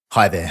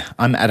Hi there,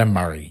 I'm Adam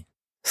Murray.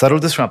 Subtle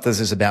Disruptors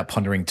is about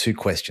pondering two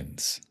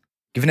questions.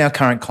 Given our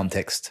current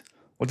context,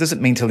 what does it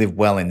mean to live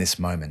well in this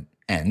moment?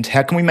 And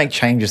how can we make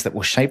changes that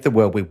will shape the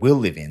world we will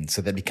live in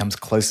so that it becomes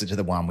closer to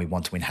the one we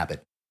want to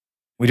inhabit?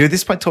 We do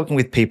this by talking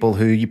with people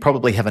who you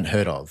probably haven't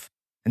heard of,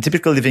 and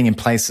typically living in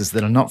places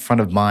that are not front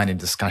of mind in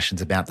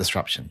discussions about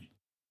disruption.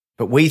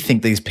 But we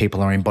think these people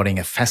are embodying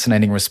a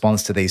fascinating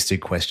response to these two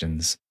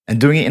questions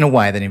and doing it in a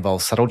way that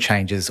involves subtle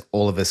changes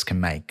all of us can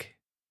make.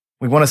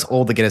 We want us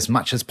all to get as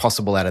much as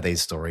possible out of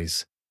these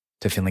stories,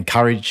 to feel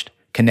encouraged,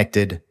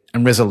 connected,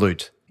 and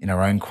resolute in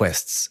our own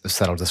quests of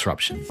subtle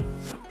disruption.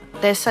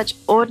 They're such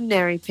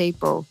ordinary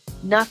people.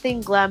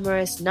 Nothing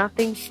glamorous,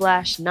 nothing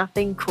flash,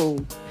 nothing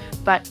cool,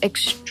 but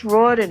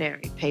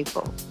extraordinary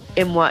people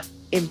in what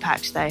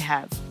impact they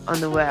have on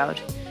the world.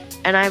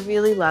 And I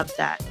really love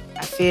that.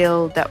 I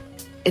feel that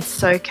it's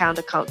so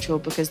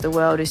countercultural because the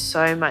world is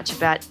so much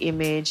about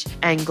image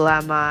and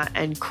glamour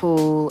and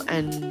cool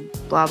and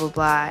blah, blah,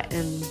 blah.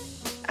 And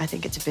I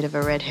think it's a bit of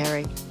a red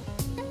herring.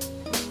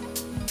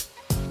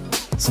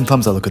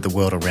 Sometimes I look at the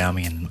world around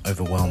me and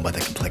overwhelmed by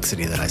the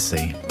complexity that I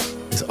see.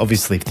 There's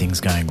obviously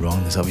things going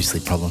wrong, there's obviously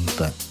problems,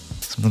 but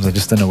sometimes I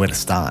just don't know where to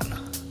start.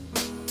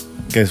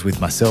 It goes with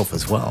myself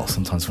as well.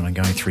 Sometimes when I'm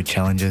going through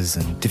challenges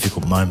and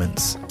difficult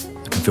moments,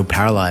 I can feel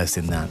paralysed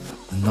in that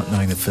and not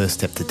knowing the first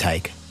step to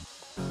take.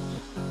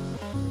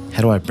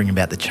 How do I bring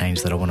about the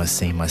change that I want to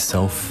see in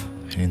myself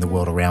and in the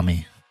world around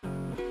me?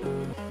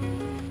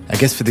 Our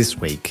guest for this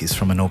week is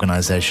from an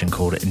organisation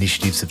called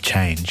Initiatives of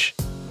Change,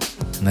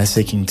 and they're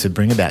seeking to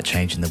bring about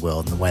change in the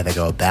world, and the way they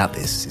go about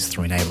this is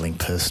through enabling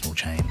personal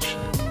change.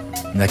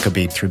 And that could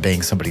be through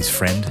being somebody's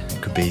friend,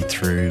 it could be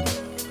through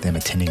them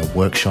attending a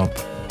workshop.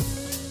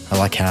 I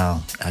like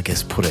how our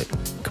guest put it.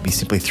 It could be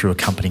simply through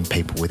accompanying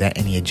people without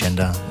any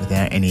agenda,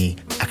 without any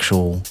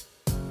actual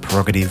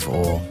prerogative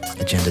or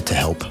agenda to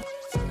help,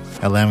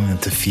 allowing them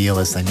to feel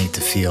as they need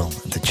to feel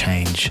and to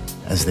change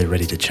as they're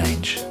ready to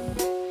change.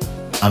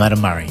 I'm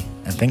Adam Murray,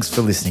 and thanks for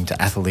listening to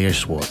Athalia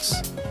Zwartz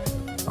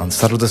on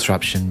Subtle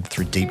Disruption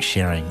through Deep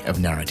Sharing of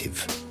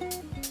Narrative.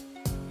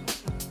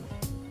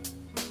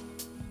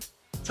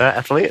 So,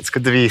 Athalia, it's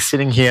good to be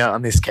sitting here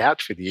on this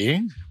couch with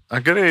you.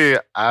 I've got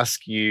to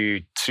ask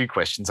you two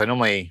questions. I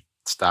normally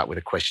start with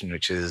a question,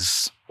 which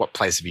is, what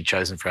place have you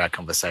chosen for our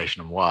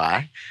conversation and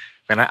why?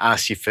 I'm going to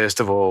ask you, first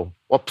of all,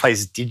 what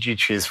place did you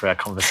choose for our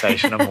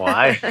conversation and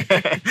why?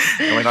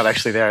 And we're not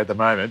actually there at the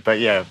moment, but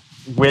yeah,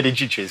 where did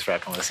you choose for our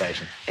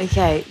conversation?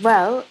 Okay,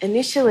 well,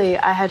 initially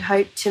I had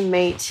hoped to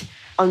meet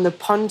on the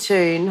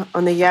pontoon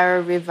on the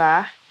Yarra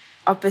River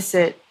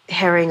opposite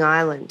Herring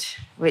Island,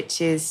 which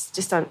is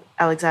just on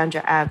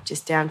Alexandra Ave,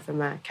 just down from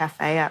a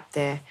cafe up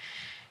there.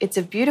 It's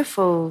a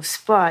beautiful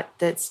spot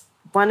that's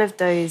one of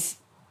those,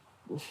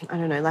 I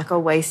don't know, like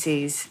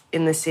oases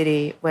in the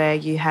city where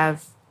you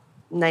have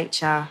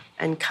nature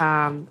and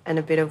calm and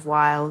a bit of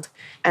wild.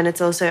 And it's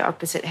also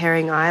opposite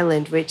Herring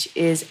Island, which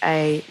is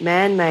a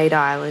man-made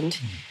island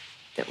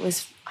that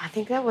was, I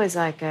think that was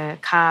like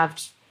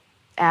carved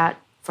out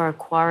for a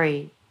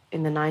quarry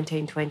in the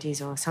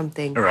 1920s or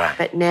something. Right.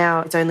 But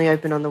now it's only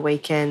open on the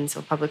weekends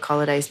or public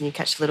holidays, and you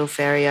catch a little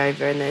ferry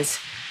over and there's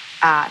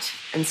art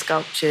and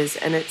sculptures,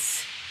 and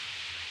it's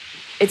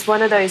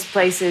one of those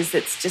places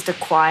that's just a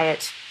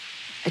quiet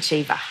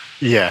achiever.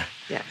 Yeah.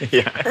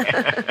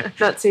 Yeah.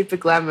 Not super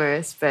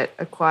glamorous, but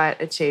a quiet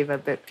achiever,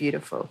 but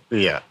beautiful.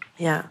 Yeah.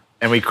 Yeah.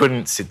 And we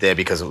couldn't sit there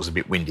because it was a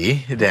bit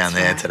windy down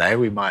there today.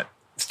 We might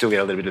still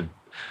get a little bit of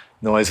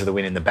noise of the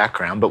wind in the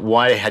background, but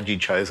why had you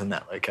chosen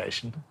that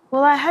location?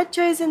 Well, I had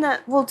chosen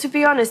that. Well, to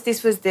be honest,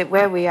 this was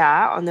where we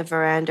are on the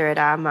veranda at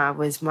Armour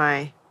was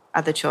my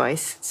other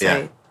choice. So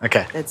yeah.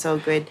 Okay. That's all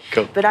good.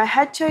 Cool. But I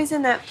had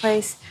chosen that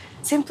place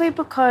simply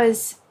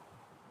because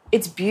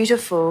it's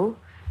beautiful.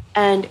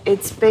 And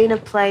it's been a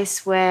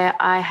place where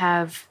I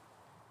have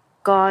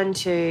gone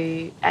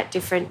to at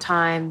different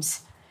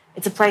times.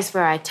 It's a place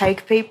where I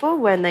take people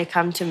when they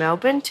come to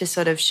Melbourne to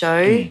sort of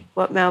show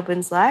what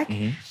Melbourne's like.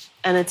 Mm-hmm.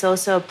 And it's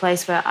also a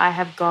place where I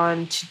have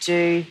gone to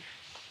do,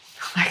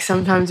 like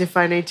sometimes if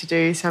I need to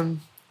do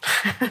some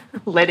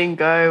letting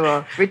go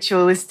or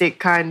ritualistic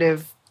kind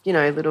of,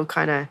 little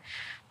kind of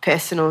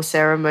personal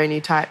ceremony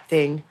type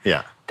thing.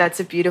 Yeah. That's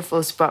a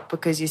beautiful spot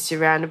because you're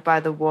surrounded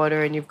by the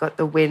water and you've got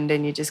the wind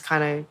and you just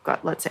kind of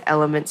got lots of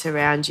elements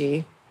around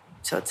you.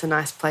 So it's a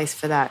nice place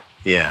for that.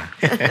 Yeah.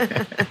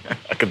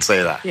 I can see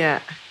that.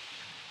 Yeah.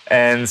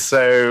 And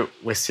so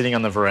we're sitting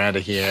on the veranda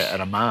here at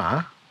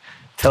Amar.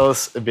 Tell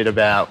us a bit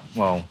about,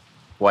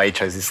 why you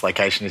chose this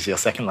location as your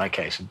second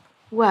location.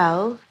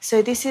 Well,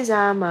 so this is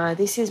Armour.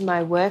 This is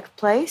my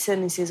workplace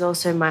and this is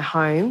also my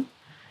home.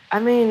 I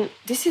mean,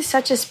 this is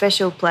such a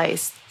special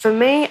place. For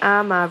me,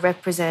 Armour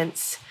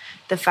represents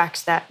the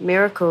fact that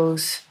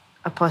miracles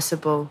are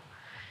possible.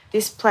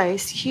 This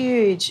place,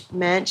 huge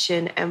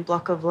mansion and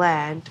block of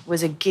land,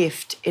 was a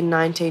gift in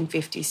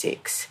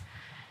 1956.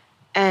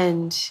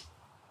 And,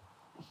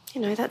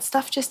 that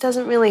stuff just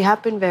doesn't really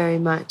happen very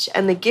much.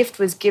 And the gift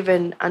was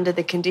given under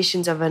the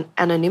conditions of an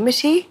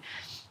anonymity.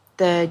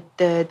 The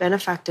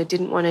benefactor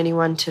didn't want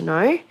anyone to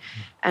know.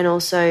 And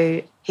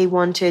also He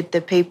wanted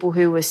the people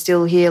who were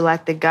still here,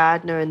 like the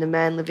gardener and the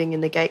man living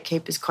in the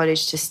gatekeeper's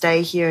cottage, to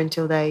stay here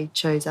until they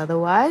chose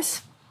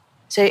otherwise.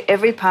 So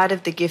every part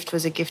of the gift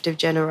was a gift of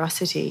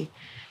generosity.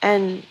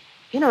 And,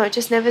 it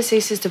just never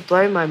ceases to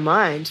blow my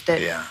mind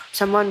that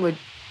someone would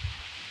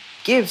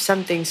give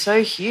something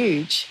so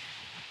huge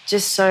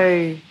just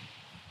so,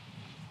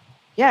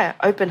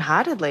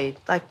 open-heartedly,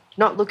 like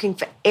not looking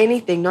for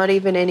anything, not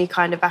even any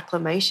kind of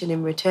acclamation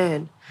in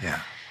return. Yeah.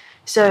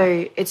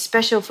 So it's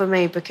special for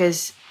me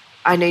because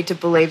I need to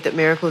believe that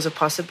miracles are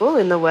possible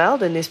in the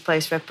world, and this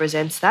place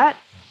represents that.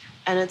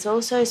 And it's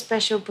also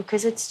special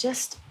because it's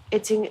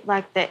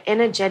the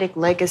energetic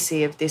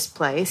legacy of this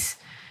place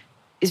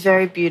is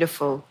very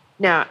beautiful.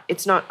 Now,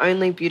 it's not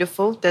only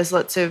beautiful. There's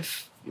lots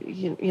of,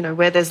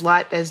 where there's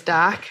light, there's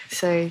dark.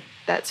 So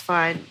that's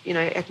fine,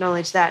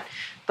 acknowledge that.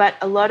 But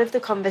a lot of the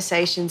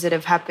conversations that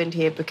have happened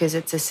here, because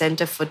it's a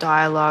centre for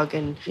dialogue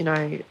and,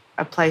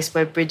 a place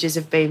where bridges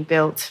have been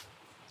built,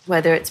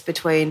 whether it's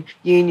between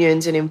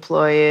unions and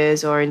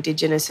employers or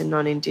Indigenous and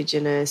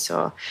non-Indigenous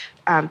or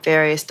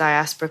various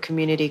diaspora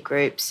community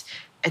groups,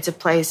 it's a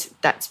place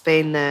that's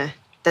been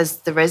there's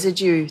the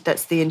residue,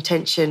 that's the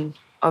intention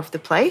of the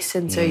place.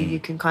 And so you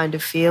can kind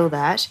of feel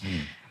that,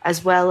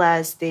 as well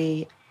as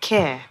the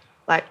care.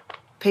 Like,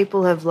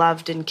 people have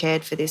loved and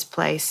cared for this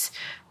place,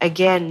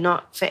 again,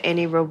 not for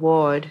any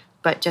reward,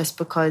 but just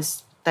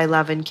because they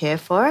love and care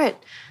for it.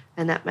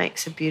 And that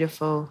makes a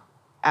beautiful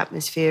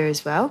atmosphere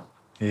as well.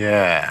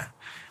 Yeah.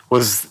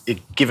 Was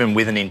it given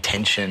with an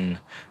intention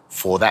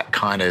for that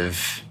kind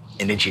of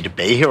energy to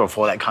be here or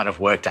for that kind of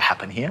work to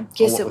happen here?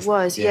 Yes, it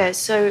was. Yeah.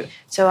 So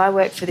I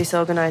work for this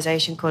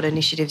organisation called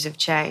Initiatives of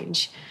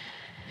Change.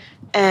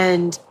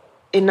 And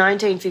in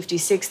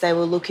 1956, they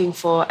were looking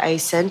for a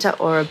centre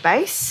or a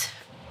base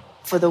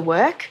for the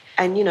work.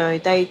 And,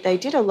 they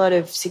did a lot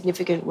of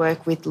significant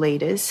work with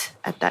leaders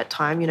at that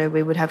time.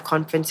 We would have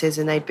conferences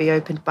and they'd be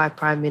opened by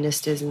prime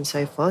ministers and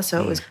so forth.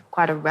 So it was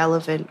quite a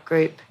relevant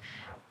group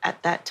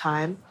at that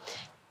time.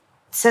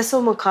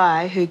 Cecil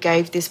Mackay, who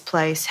gave this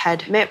place,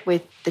 had met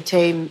with the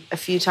team a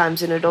few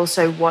times and had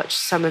also watched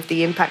some of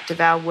the impact of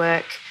our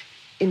work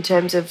in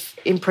terms of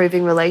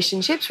improving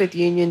relationships with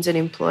unions and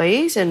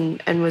employees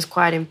and was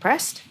quite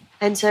impressed.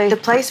 And so the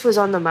place was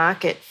on the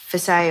market for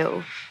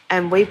sale,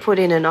 and we put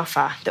in an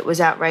offer that was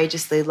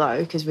outrageously low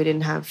because we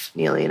didn't have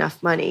nearly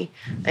enough money.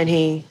 And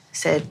he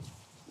said,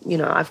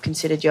 I've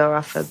considered your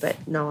offer,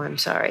 but no, I'm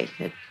sorry.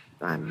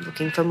 I'm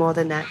looking for more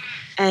than that.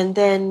 And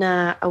then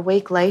a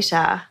week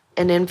later,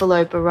 an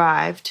envelope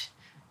arrived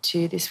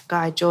to this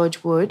guy,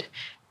 George Wood,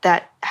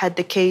 that had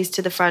the keys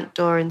to the front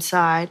door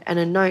inside and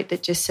a note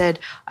that just said,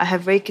 I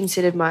have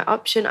reconsidered my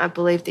option. I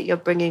believe that you're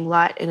bringing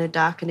light in a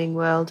darkening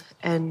world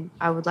and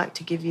I would like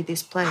to give you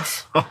this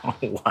place. Oh,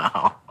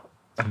 wow.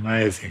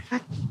 Amazing.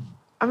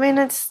 I mean,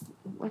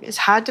 it's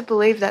hard to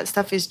believe that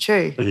stuff is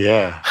true.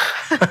 Yeah.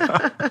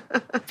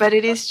 But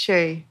it is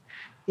true.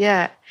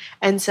 Yeah.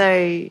 And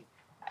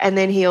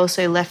then he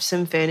also left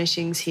some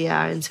furnishings here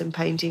and some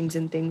paintings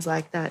and things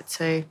like that.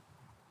 So,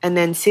 and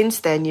then since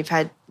then you've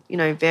had,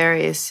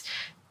 various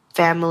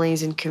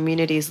families and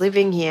communities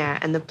living here,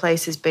 and the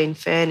place has been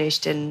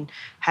furnished and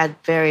had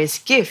various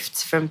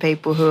gifts from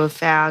people who have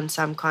found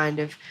some kind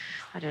of,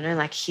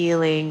 like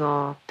healing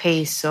or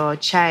peace or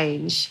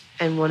change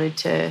and wanted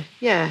to,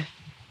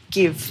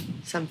 give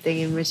something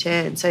in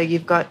return. So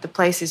you've got, the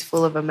place is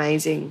full of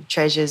amazing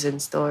treasures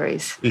and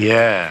stories.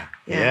 Yeah.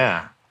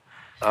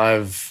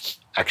 I've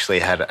actually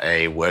had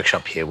a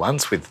workshop here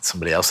once with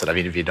somebody else that I've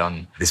interviewed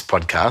on this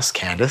podcast,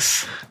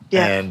 Candice.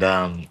 Yeah.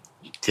 And,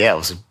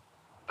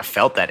 I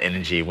felt that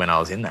energy when I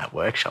was in that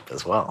workshop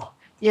as well.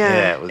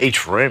 Yeah.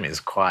 Each room is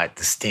quite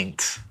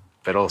distinct,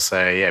 but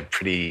also,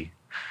 pretty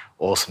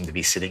awesome to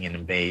be sitting in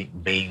and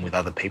being with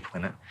other people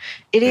in it.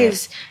 It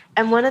is.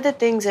 And one of the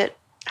things that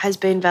has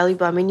been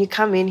valuable, I mean, you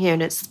come in here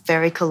and it's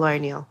very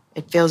colonial.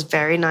 It feels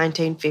very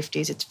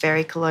 1950s. It's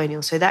very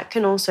colonial. So that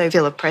can also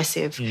feel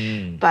oppressive.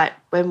 But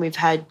when we've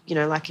had,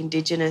 like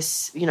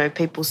Indigenous,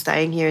 people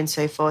staying here and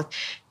so forth,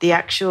 the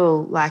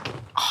actual like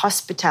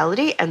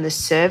hospitality and the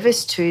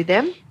service to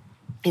them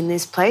in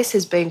this place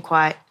has been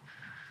quite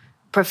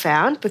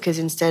profound, because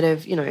instead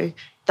of,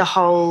 the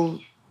whole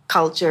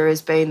culture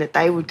has been that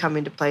they would come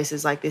into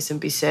places like this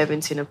and be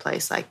servants in a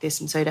place like this.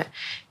 And so to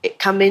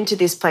come into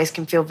this place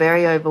can feel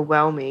very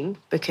overwhelming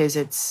because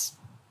it's,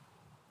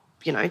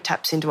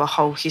 taps into a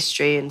whole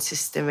history and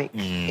systemic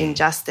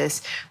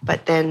injustice.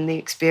 But then the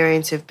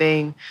experience of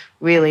being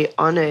really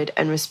honoured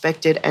and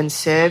respected and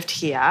served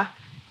here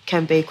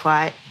can be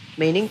quite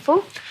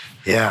meaningful.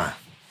 Yeah.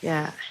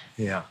 Yeah.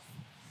 Yeah.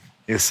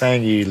 You're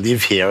saying you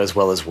live here as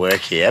well as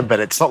work here, but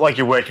it's not like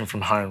you're working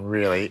from home,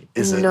 really,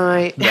 is it?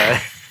 No.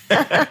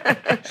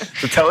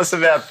 So tell us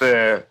about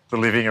the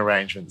living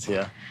arrangements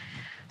here.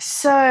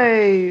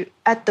 So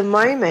at the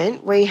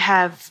moment we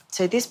have,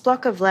 this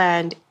block of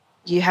land,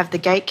 you have the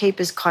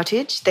gatekeeper's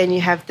cottage, then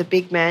you have the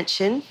big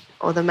mansion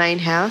or the main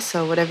house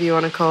or whatever you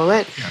want to call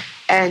it. Yeah.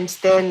 And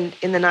then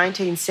in the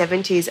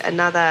 1970s,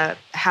 another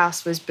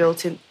house was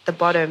built in the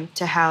bottom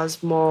to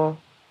house more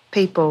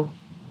people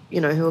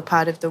who are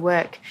part of the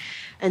work.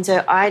 And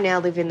so I now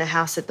live in the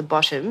house at the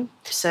bottom.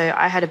 So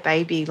I had a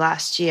baby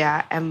last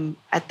year, and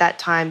at that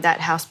time that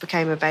house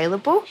became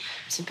available.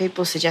 So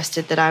people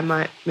suggested that I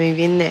might move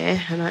in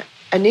there. And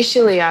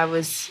initially I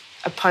was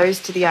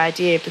opposed to the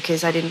idea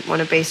because I didn't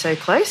want to be so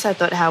close. I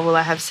thought, how will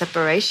I have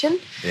separation?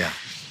 Yeah.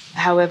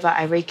 However,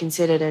 I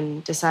reconsidered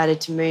and decided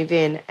to move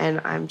in,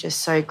 and I'm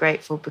just so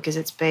grateful because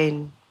it's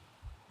been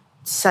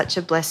such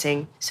a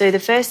blessing. So the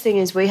first thing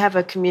is we have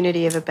a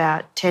community of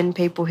about 10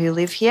 people who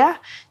live here.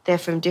 They're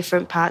from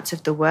different parts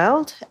of the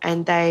world,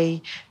 and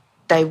they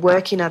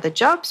work in other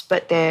jobs,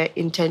 but their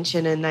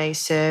intention, and they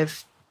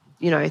serve,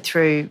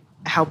 through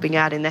helping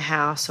out in the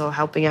house or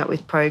helping out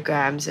with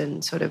programs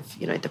and sort of,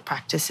 the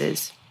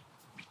practices,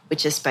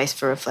 which is space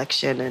for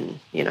reflection and,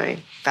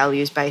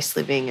 values-based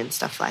living and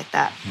stuff like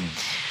that.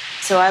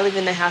 So I live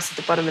in the house at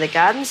the bottom of the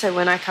garden. So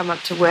when I come up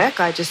to work,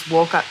 I just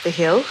walk up the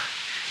hill,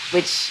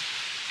 which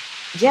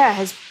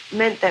has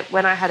meant that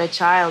when I had a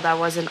child, I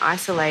wasn't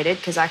isolated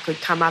because I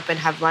could come up and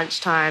have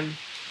lunchtime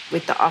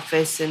with the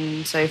office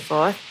and so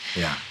forth.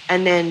 Yeah.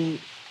 And then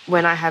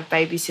when I have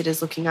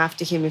babysitters looking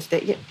after him,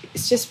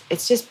 it's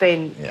just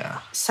been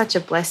such a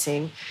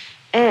blessing.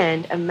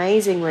 And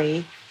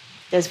amazingly,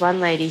 there's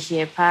one lady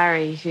here,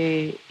 Pari,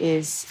 who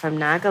is from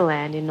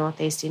Nagaland in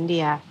northeast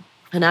India.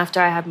 And after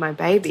I had my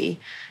baby,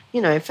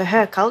 for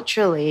her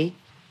culturally,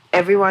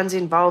 everyone's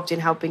involved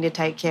in helping to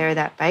take care of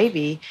that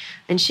baby.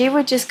 And she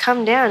would just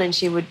come down and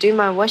she would do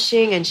my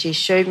washing, and she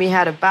showed me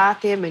how to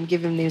bath him and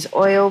give him these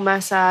oil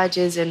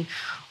massages and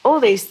all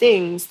these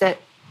things that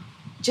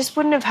just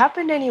wouldn't have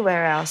happened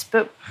anywhere else.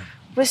 But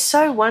was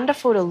so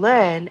wonderful to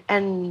learn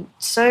and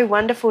so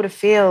wonderful to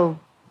feel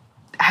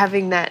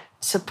having that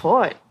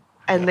support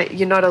and that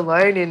you're not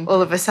alone and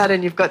all of a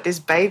sudden you've got this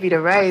baby to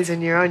raise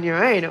and you're on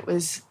your own. It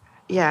was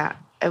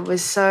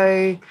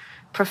so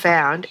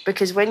profound,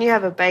 because when you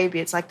have a baby,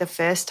 it's like the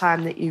first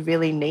time that you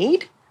really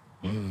need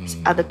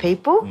other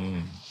people.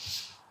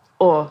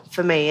 Or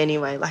for me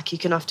anyway, like you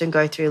can often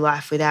go through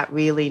life without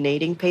really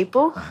needing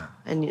people,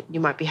 and you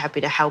might be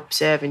happy to help,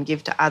 serve and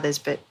give to others,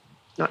 but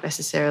not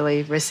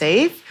necessarily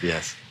receive.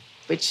 Yes.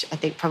 Which I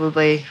think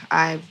probably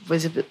I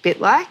was a bit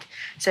like.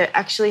 So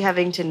actually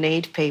having to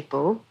need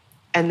people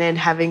and then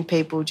having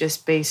people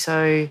just be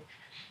so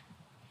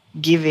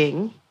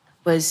giving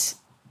was,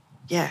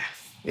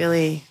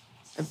 really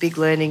a big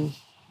learning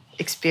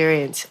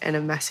experience and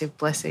a massive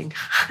blessing.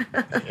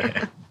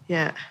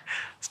 Yeah.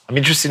 I'm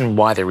interested in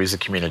why there is a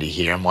community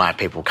here and why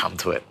people come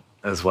to it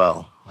as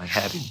well. Like,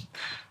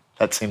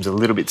 that seems a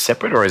little bit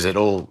separate, or is it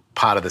all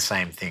part of the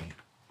same thing?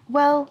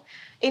 Well,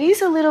 it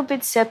is a little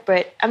bit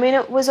separate. I mean,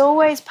 it was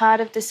always part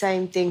of the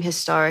same thing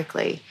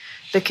historically,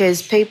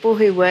 because people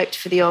who worked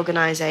for the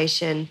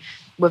organisation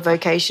were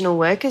vocational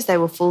workers. They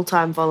were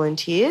full-time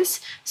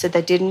volunteers, so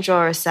they didn't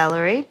draw a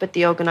salary, but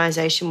the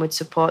organisation would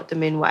support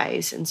them in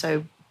ways, and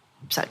so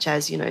such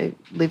as,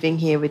 living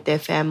here with their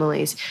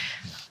families.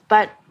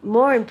 But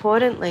more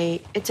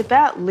importantly, it's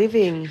about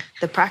living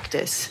the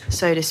practice,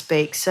 so to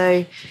speak.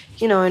 So,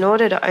 in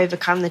order to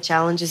overcome the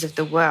challenges of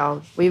the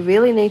world, we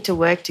really need to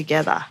work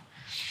together.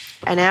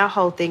 And our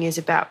whole thing is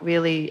about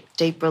really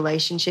deep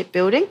relationship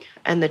building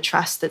and the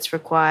trust that's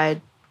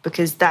required,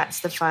 because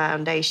that's the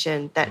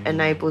foundation that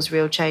enables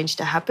real change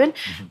to happen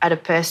at a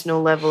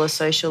personal level, a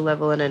social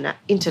level, and an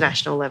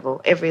international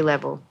level, every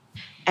level.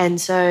 And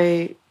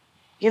so,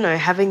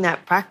 having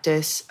that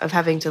practice of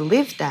having to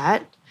live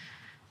that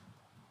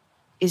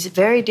is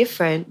very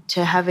different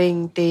to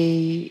having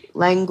the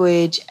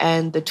language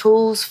and the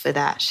tools for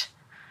that.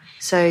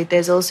 So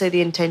there's also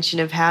the intention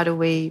of how do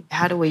we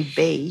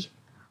be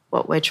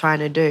what we're trying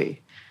to do.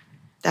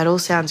 That all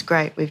sounds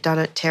great. We've done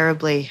it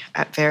terribly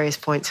at various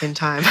points in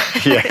time.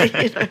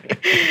 Yeah.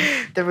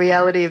 The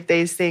reality of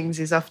these things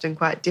is often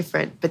quite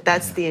different, but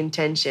that's the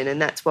intention,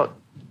 and that's what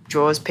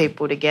draws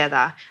people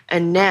together.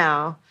 And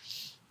now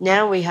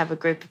we have a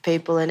group of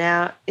people, and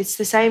now it's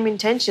the same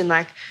intention.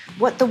 Like,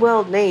 what the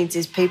world needs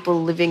is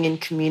people living in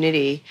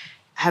community,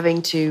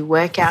 having to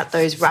work out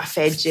those rough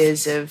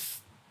edges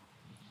of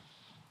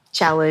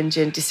challenge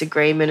and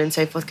disagreement and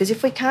so forth. Because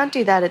if we can't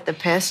do that at the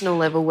personal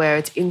level where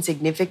it's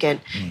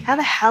insignificant, how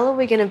the hell are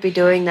we going to be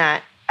doing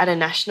that at a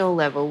national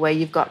level where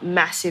you've got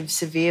massive,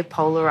 severe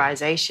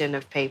polarisation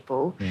of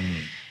people?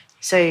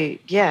 So,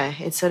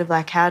 it's sort of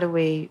like, how do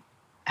we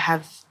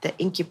have the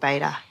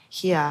incubator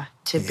here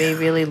to be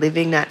really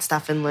living that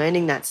stuff and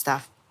learning that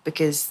stuff?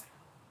 Because,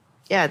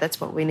 that's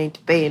what we need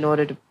to be in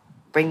order to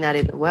bring that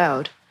in the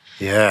world.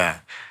 Yeah.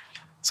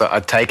 So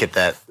I take it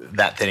that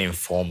then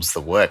informs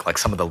the work, like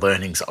some of the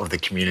learnings of the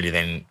community,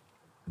 then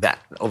that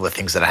all the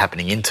things that are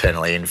happening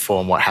internally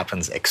inform what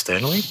happens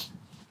externally?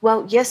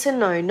 Well, yes and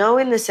no. No,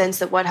 in the sense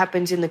that what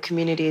happens in the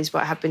community is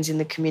what happens in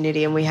the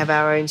community, and we have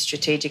our own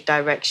strategic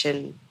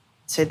direction.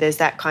 So there's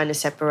that kind of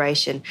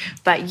separation.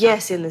 But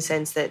yes, in the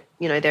sense that,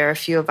 there are a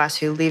few of us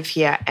who live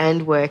here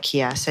and work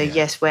here. So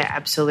yes, we're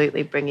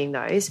absolutely bringing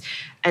those.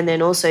 And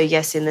then also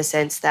yes, in the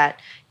sense that,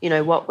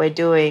 what we're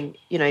doing,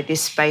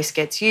 this space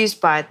gets used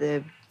by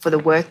the for the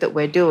work that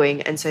we're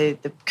doing. And so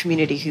the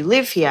community who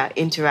live here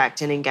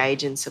interact and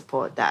engage and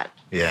support that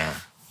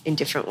in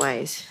different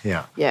ways.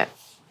 Yeah. Yeah.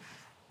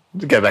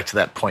 To go back to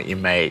that point you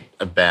made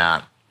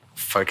about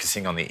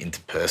focusing on the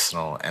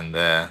interpersonal and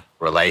the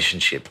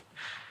relationship,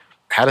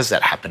 how does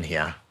that happen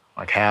here?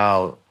 Like,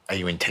 how are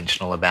you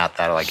intentional about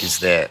that? Like, is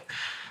there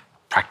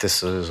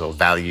practices or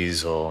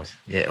values or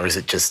is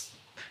it just,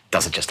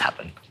 does it just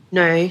happen?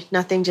 No,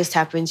 nothing just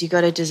happens. You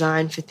got to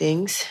design for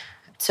things.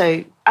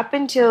 So up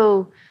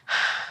until,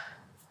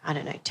 I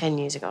don't know, 10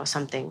 years ago or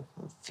something,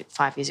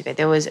 5 years ago,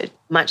 there was a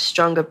much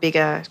stronger,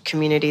 bigger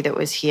community that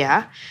was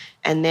here.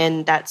 And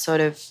then that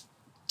sort of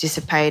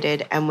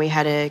dissipated and we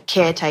had a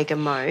caretaker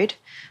mode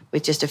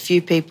with just a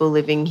few people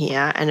living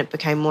here, and it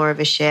became more of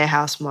a share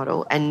house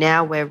model. And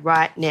now we're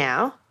right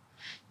now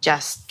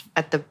just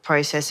at the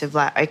process of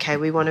like, okay,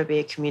 we want to be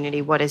a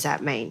community. What does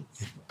that mean?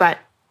 But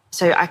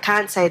so I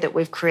can't say that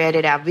we've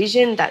created our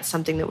vision. That's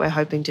something that we're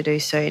hoping to do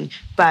soon.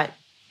 But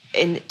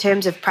in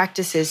terms of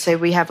practices, so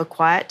we have a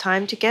quiet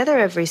time together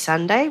every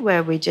Sunday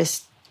where we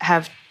just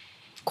have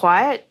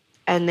quiet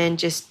and then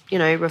just,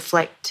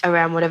 reflect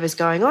around whatever's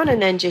going on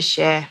and then just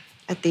share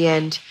at the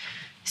end.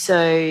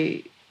 So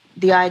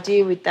the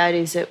idea with that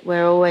is that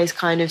we're always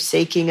kind of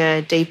seeking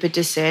a deeper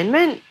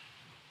discernment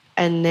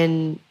and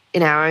then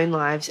in our own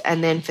lives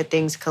and then for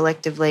things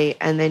collectively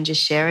and then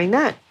just sharing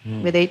that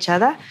with each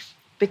other.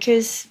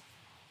 Because,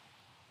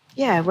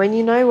 when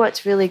you know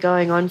what's really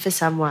going on for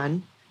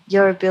someone,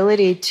 your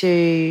ability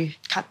to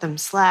cut them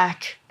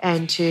slack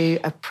and to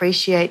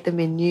appreciate them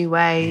in new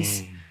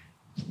ways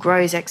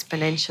grows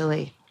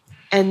exponentially.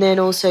 And then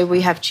also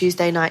we have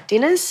Tuesday night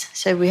dinners.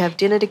 So we have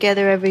dinner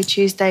together every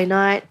Tuesday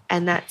night,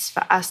 and that's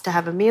for us to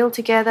have a meal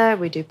together.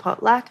 We do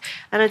potluck.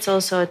 And it's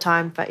also a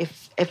time for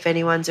if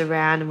anyone's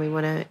around and we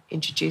want to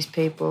introduce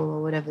people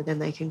or whatever, then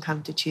they can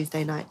come to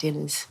Tuesday night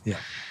dinners. Yeah.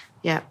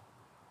 Yeah.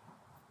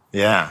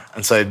 Yeah.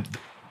 And so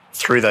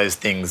through those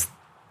things,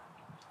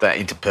 that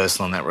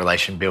interpersonal and that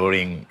relation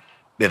building,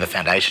 they're the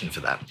foundation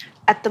for that.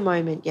 At the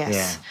moment, yes.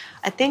 Yeah.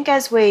 I think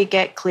as we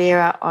get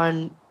clearer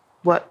on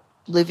what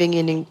living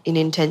in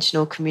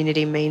intentional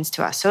community means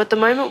to us. So at the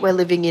moment we're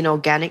living in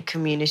organic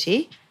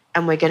community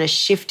and we're going to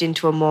shift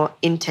into a more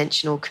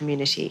intentional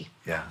community.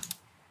 Yeah.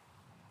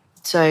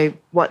 So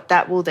what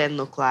that will then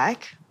look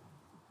like,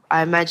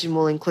 I imagine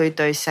will include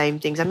those same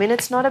things. I mean,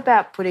 it's not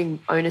about putting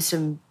onus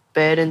and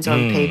burdens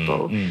on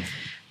people,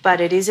 but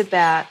it is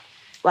about,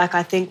 like,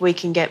 I think we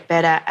can get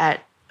better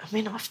at,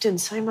 often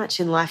so much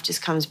in life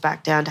just comes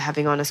back down to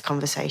having honest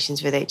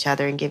conversations with each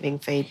other and giving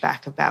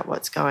feedback about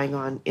what's going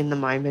on in the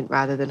moment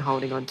rather than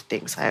holding on to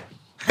things. Like,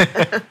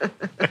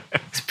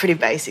 it's pretty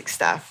basic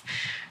stuff.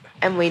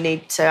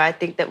 And so I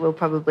think that we'll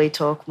probably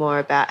talk more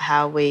about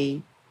how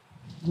we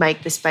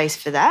make the space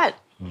for that.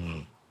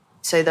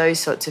 So those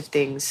sorts of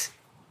things.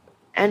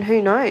 And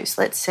who knows?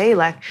 Let's see,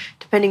 like,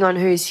 depending on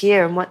who's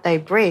here and what they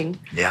bring,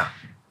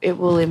 it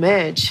will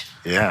emerge.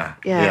 Yeah.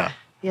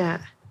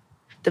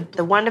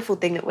 The wonderful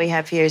thing that we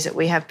have here is that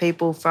we have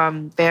people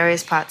from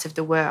various parts of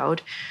the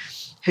world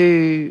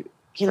who,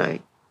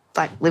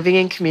 like living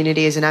in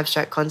community is an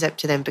abstract concept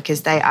to them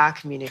because they are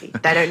community.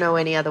 They don't know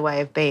any other way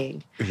of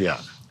being.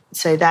 Yeah.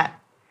 So that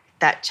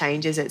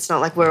changes. It's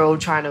not like we're all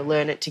trying to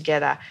learn it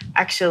together.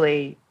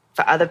 Actually,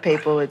 for other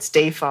people, it's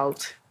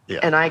default.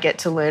 Yeah. And I get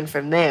to learn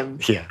from them,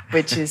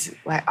 which is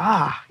like,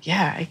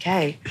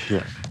 okay.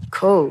 Yeah.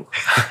 Cool.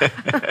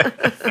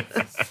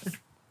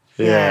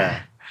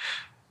 Yeah.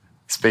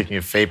 Speaking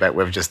of feedback,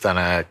 we've just done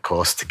a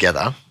course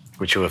together,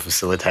 which you were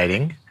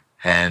facilitating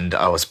and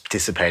I was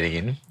participating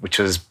in, which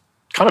was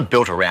kind of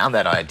built around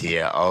that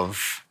idea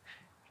of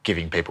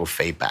giving people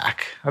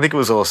feedback. I think it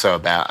was also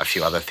about a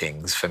few other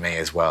things for me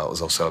as well. It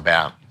was also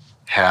about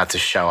how to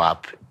show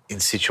up in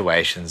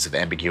situations of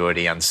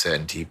ambiguity,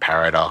 uncertainty,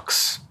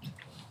 paradox,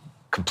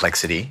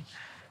 complexity.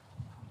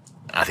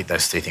 I think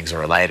those two things are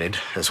related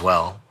as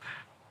well.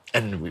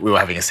 And we were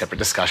having a separate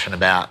discussion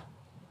about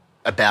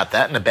that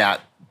and about,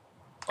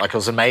 like, it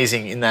was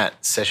amazing in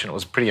that session. It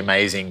was a pretty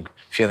amazing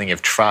feeling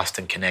of trust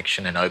and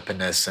connection and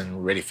openness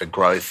and ready for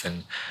growth.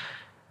 And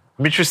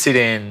I'm interested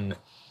in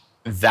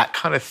that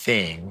kind of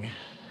thing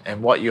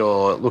and what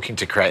you're looking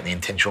to create in the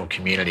intentional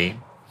community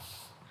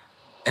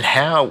and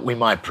how we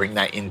might bring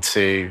that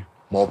into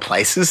more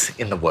places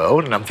in the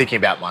world. And I'm thinking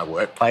about my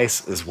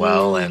workplace as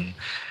well. And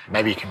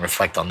maybe you can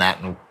reflect on that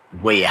and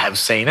where you have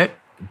seen it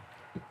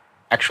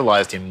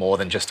actualized in more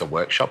than just a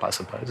workshop, I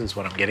suppose, is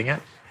what I'm getting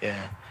at.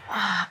 Yeah.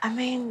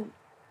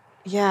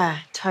 Yeah,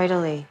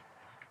 totally.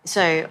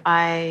 So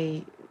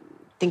I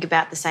think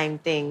about the same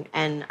thing,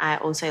 and I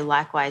also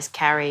likewise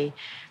carry,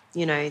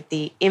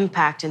 the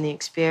impact and the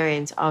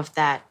experience of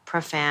that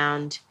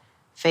profound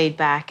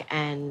feedback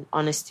and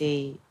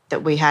honesty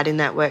that we had in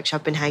that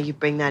workshop and how you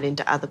bring that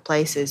into other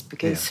places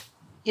because,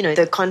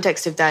 the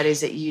context of that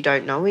is that you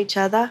don't know each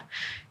other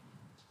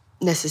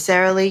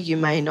necessarily. You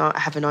may not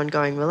have an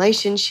ongoing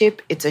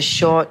relationship. It's a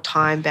short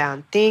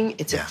time-bound thing.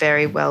 It's a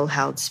very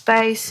well-held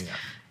space. Yeah.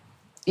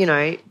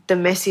 The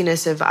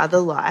messiness of other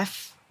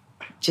life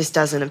just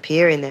doesn't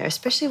appear in there,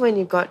 especially when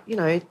you've got,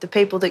 the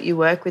people that you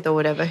work with or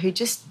whatever who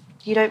just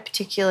you don't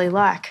particularly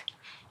like.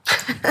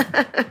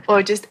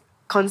 Or just,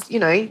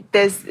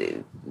 there's,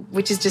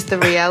 which is just the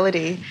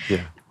reality.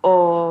 Yeah.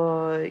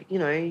 Or,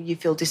 you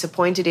feel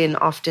disappointed in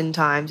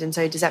oftentimes. And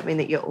so does that mean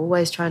that you're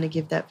always trying to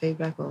give that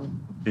feedback? Or,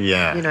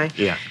 Yeah.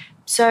 Yeah.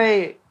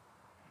 So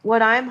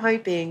what I'm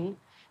hoping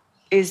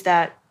is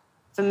that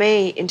for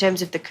me, in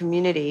terms of the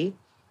community,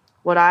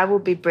 what I will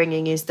be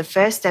bringing is the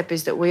first step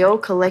is that we all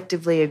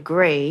collectively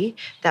agree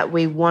that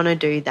we want to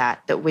do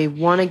that we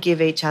want to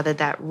give each other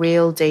that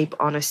real deep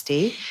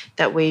honesty,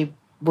 that we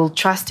will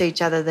trust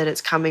each other that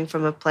it's coming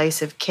from a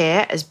place of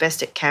care as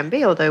best it can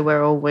be, although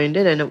we're all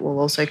wounded, and it will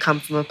also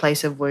come from a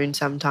place of wound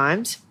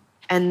sometimes.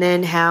 And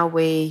then how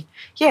we,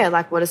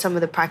 what are some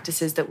of the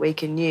practices that we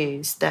can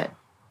use that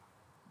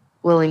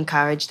will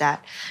encourage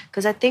that?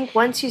 Because I think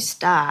once you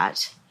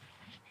start,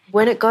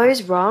 when it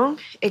goes wrong,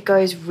 it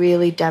goes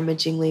really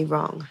damagingly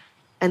wrong.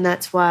 And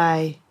that's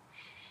why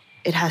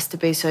it has to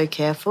be so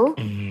careful,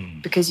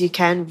 because you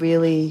can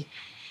really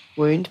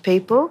wound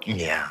people.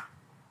 Yeah.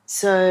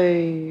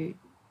 So,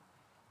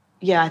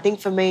 I think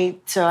for me,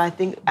 I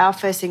think our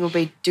first thing will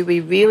be, do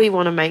we really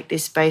want to make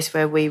this space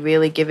where we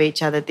really give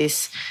each other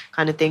this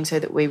kind of thing so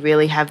that we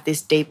really have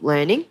this deep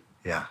learning?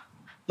 Yeah.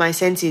 My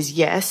sense is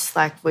yes,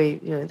 that's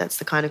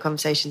the kind of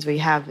conversations we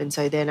have. And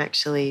so then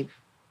actually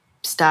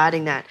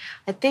starting that.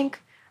 I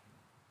think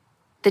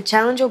the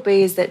challenge will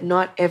be is that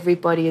not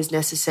everybody is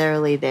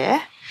necessarily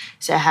there.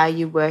 So how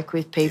you work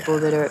with people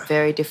that are at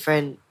very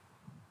different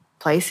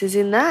places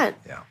in that.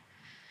 Yeah.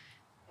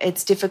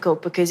 It's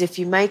difficult because if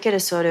you make it a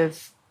sort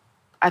of,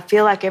 I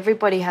feel like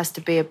everybody has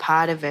to be a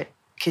part of it,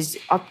 because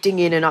opting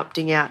in and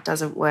opting out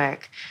doesn't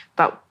work.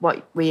 But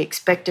what we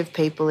expect of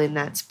people in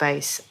that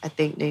space, I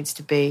think, needs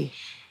to be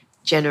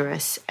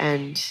generous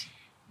and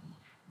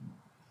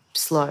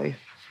slow.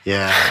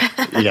 Yeah,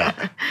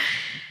 yeah.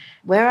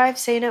 Where I've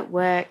seen it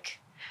work,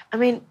 I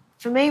mean,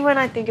 for me, when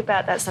I think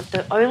about that stuff,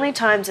 the only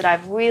times that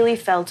I've really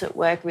felt it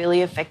work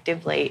really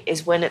effectively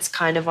is when it's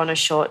kind of on a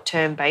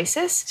short-term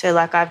basis. So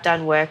I've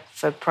done work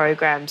for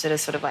programs that are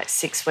sort of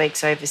 6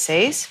 weeks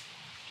overseas,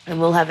 and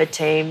we'll have a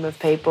team of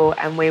people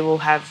and we will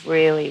have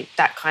really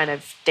that kind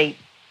of deep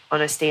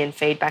honesty and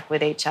feedback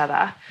with each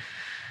other.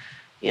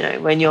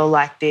 When you're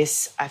like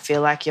this, I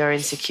feel like you're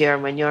insecure,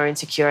 and when you're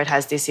insecure, it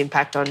has this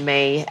impact on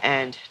me,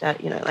 and that,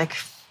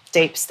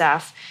 deep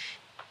stuff.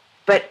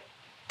 But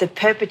the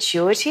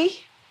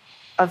perpetuity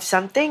of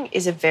something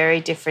is a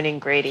very different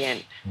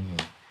ingredient.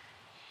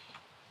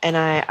 And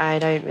I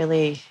don't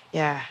really,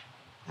 I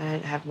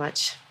don't have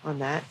much on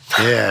that.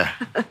 Yeah.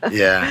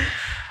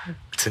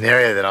 It's an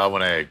area that I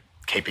want to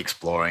keep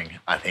exploring,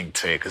 I think,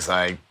 too, because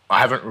I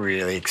haven't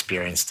really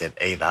experienced it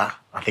either.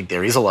 I think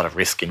there is a lot of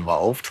risk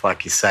involved,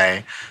 like you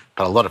say,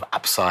 but a lot of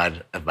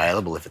upside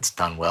available if it's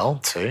done well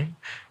too,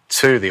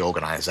 to the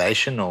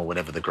organisation or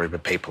whatever the group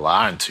of people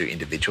are, and to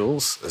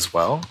individuals as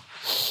well.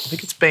 I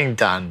think it's being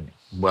done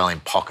well in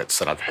pockets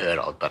that I've heard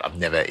of, but I've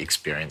never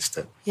experienced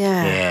it.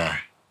 Yeah.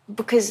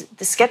 Because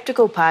the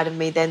sceptical part of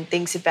me then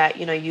thinks about,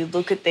 you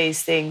look at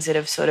these things that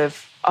have sort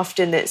of,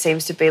 often it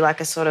seems to be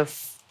like a sort of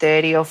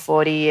 30 or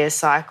 40-year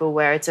cycle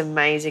where it's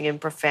amazing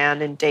and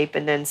profound and deep,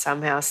 and then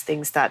somehow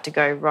things start to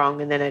go wrong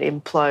and then it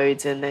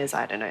implodes and there's,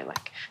 I don't know,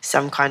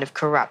 some kind of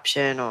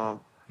corruption or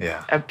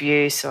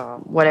abuse or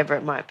whatever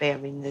it might be. I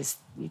mean,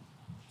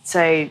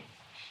 I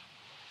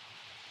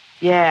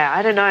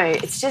don't know.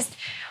 It's just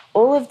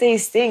all of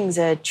these things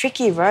are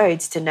tricky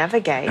roads to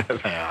navigate.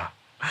 They are.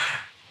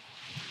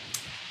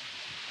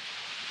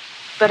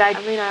 But I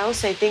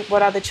also think,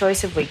 what other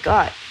choice have we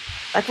got?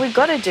 We've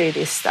got to do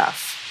this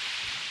stuff.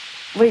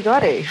 We got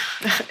to.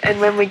 And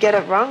when we get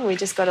it wrong, we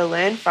just got to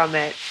learn from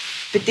it.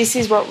 But this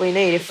is what we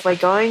need. If we're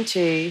going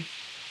to,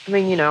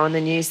 on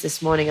the news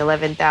this morning,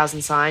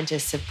 11,000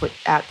 scientists have put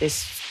out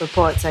this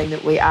report saying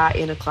that we are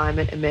in a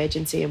climate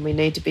emergency and we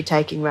need to be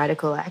taking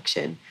radical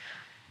action.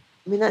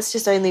 That's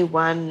just only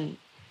one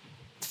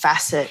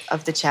facet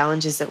of the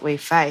challenges that we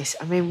face.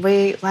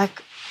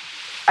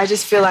 I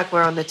just feel like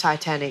we're on the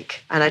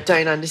Titanic, and I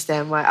don't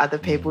understand why other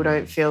people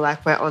don't feel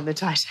like we're on the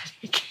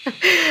Titanic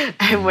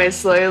and we're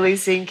slowly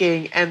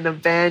sinking and the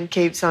band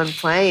keeps on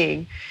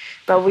playing.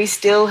 But we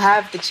still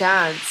have the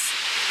chance.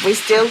 We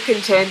still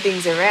can turn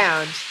things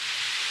around.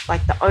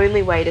 The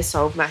only way to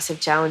solve massive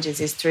challenges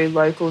is through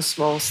local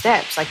small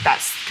steps.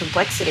 That's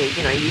complexity.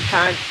 You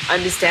can't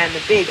understand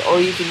the big. All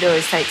you can do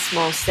is take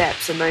small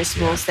steps, and those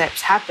small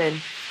steps happen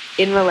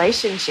in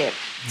relationship.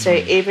 So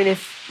even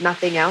if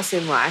nothing else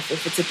in life,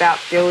 if it's about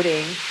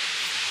building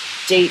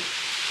deep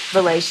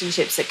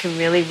relationships that can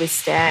really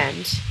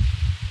withstand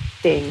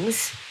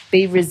things,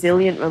 be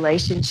resilient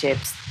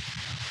relationships,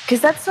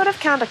 because that's sort of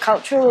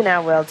countercultural in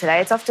our world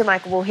today. It's often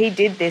well, he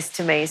did this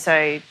to me,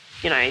 so,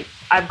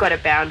 I've got a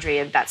boundary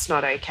and that's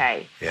not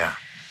okay. Yeah.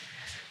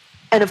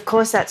 And of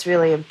course that's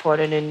really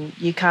important and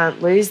you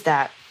can't lose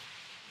that.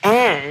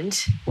 And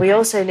we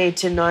also need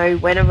to know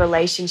when a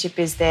relationship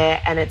is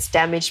there and it's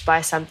damaged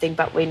by something,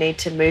 but we need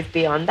to move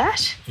beyond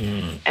that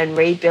and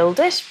rebuild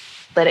it.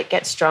 let it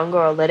get stronger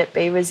or let it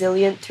be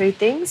resilient through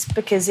things,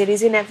 because it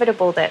is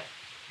inevitable that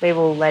we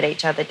will let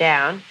each other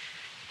down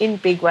in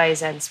big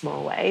ways and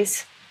small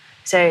ways.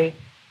 So,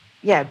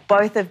 yeah,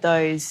 both of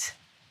those,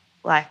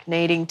 like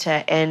needing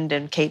to end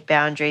and keep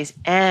boundaries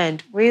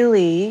and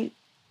really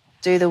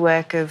do the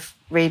work of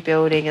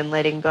rebuilding and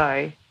letting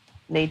go,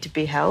 need to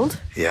be held.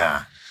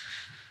 Yeah.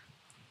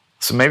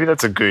 So maybe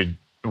that's a good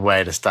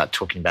way to start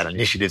talking about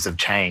initiatives of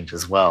change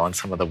as well and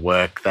some of the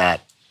work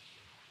that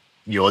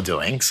you're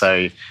doing.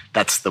 So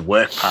that's the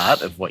work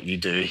part of what you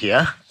do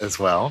here as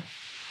well.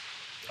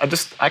 I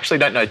actually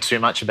don't know too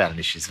much about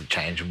initiatives of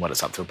change and what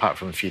it's up to, apart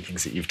from a few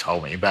things that you've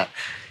told me. But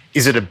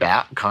is it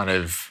about kind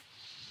of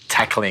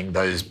tackling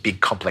those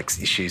big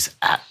complex issues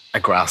at a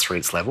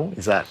grassroots level?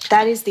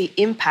 That is the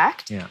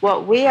impact. Yeah.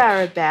 What we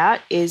are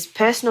about is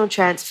personal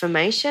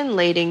transformation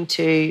leading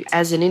to,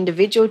 as an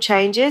individual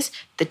changes,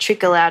 the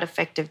trickle-out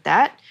effect of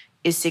that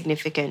is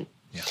significant.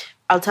 Yeah.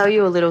 I'll tell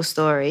you a little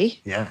story,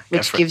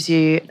 which gives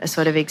you a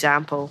sort of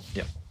example.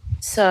 Yeah.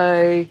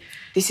 So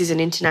this is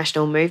an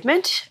international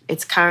movement.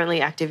 It's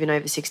currently active in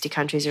over 60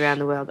 countries around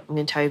the world. I'm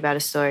going to tell you about a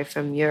story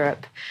from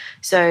Europe.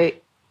 So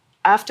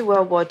after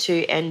World War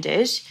II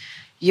ended,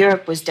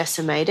 Europe was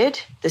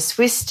decimated. The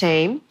Swiss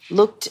team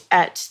looked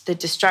at the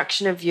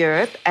destruction of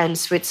Europe and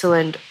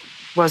Switzerland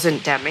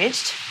wasn't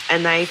damaged,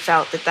 and they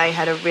felt that they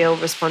had a real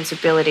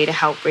responsibility to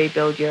help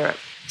rebuild Europe.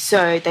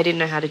 So they didn't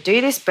know how to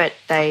do this, but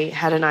they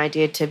had an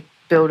idea to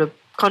build a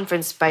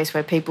conference space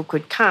where people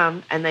could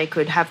come and they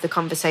could have the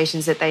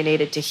conversations that they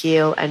needed to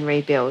heal and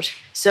rebuild.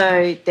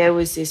 So there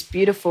was this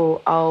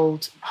beautiful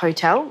old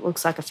hotel,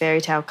 looks like a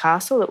fairy tale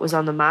castle, that was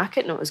on the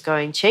market, and it was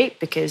going cheap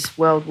because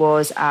world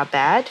wars are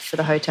bad for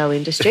the hotel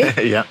industry.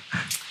 Yeah.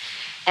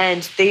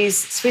 And these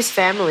Swiss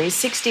families,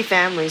 60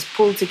 families,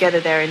 pulled together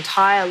their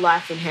entire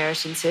life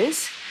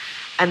inheritances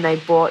and they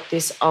bought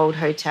this old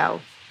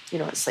hotel. You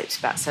know, it sleeps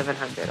about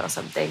 700 or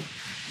something,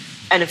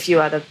 and a few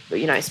other,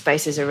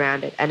 spaces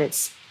around it. And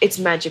it's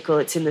magical.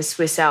 It's in the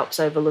Swiss Alps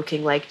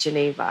overlooking Lake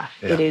Geneva.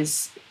 Yeah. It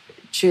is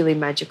truly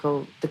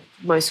magical. The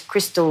most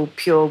crystal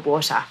pure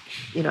water,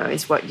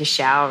 is what you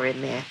shower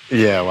in there.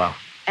 Yeah, wow.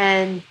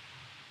 And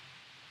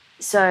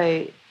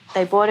so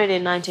they bought it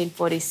in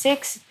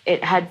 1946.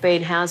 It had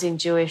been housing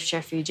Jewish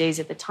refugees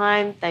at the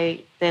time.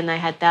 Then they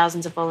had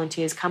thousands of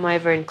volunteers come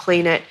over and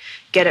clean it,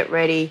 get it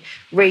ready,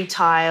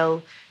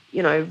 retile,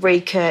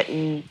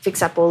 recurtain,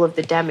 fix up all of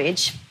the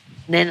damage.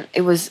 And then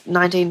it was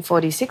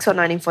 1946 or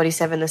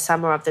 1947, the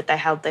summer of that, they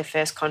held their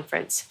first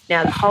conference.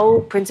 Now, the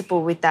whole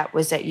principle with that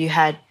was that you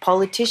had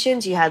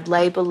politicians, you had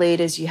labour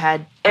leaders, you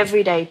had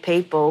everyday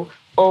people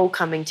all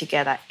coming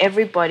together.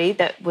 Everybody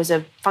that was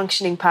a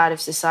functioning part of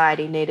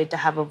society needed to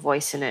have a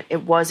voice in it.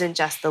 It wasn't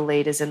just the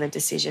leaders and the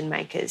decision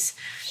makers,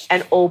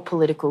 and all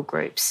political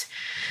groups.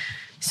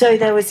 So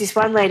there was this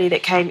one lady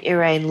that came,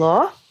 Irene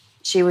Law.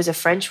 She was a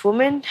French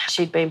woman.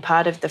 She'd been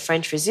part of the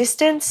French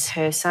resistance.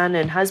 Her son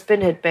and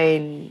husband had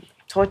been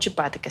tortured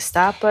by the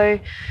Gestapo,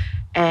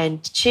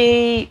 and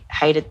she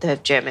hated the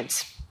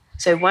Germans.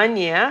 So one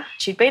year,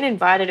 she'd been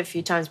invited a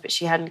few times, but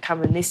she hadn't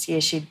come, and this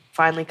year she'd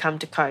finally come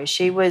to Caux.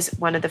 She was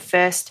one of the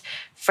first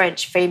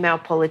French female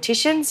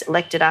politicians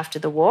elected after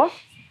the war,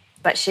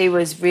 but she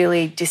was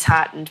really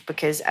disheartened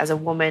because as a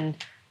woman,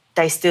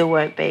 they still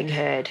weren't being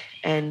heard,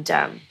 and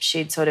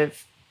she'd sort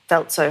of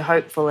felt so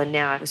hopeful, and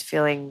now was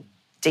feeling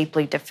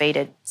deeply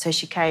defeated. So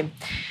she came,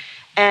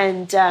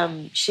 and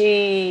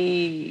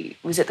she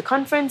was at the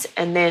conference,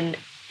 and then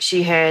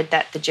she heard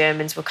that the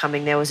Germans were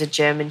coming. There was a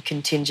German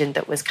contingent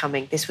that was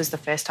coming. This was the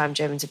first time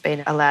Germans had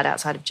been allowed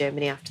outside of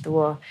Germany after the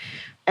war.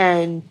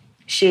 And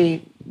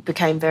she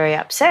became very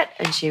upset,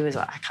 and she was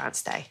like, I can't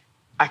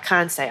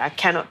stay. I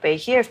cannot be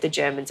here if the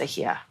Germans are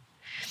here.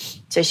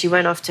 So she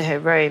went off to her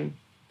room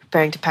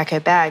preparing to pack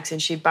her bags,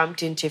 and she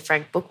bumped into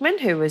Frank Bookman,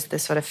 who was the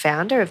sort of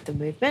founder of the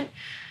movement.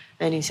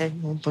 And he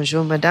said,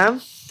 bonjour,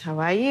 madame, how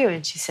are you?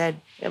 And she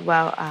said,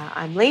 well,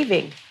 I'm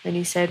leaving. And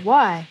he said,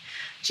 why?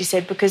 She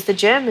said, because the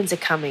Germans are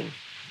coming.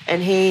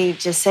 And he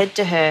just said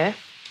to her,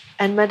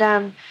 and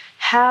madame,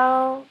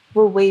 how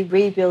will we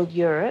rebuild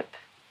Europe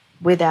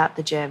without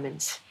the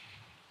Germans?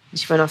 And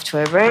she went off to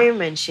her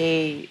room, and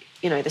she,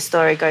 the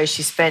story goes,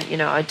 she spent,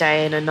 a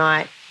day and a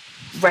night,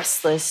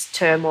 restless,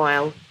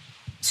 turmoil,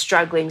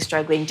 struggling,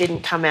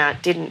 didn't come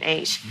out, didn't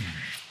eat.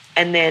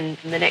 And then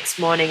the next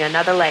morning,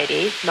 another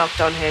lady knocked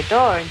on her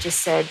door and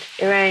just said,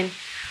 Irene,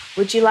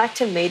 would you like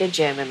to meet a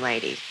German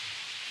lady?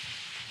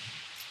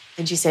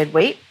 And she said,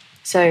 oui.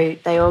 So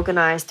they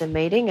organised a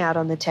meeting out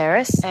on the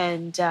terrace,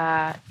 and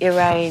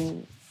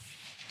Irene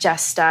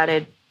just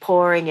started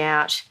pouring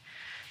out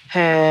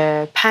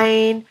her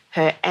pain,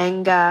 her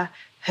anger,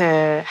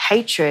 her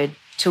hatred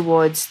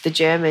towards the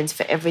Germans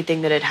for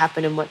everything that had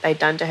happened and what they'd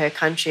done to her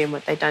country and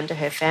what they'd done to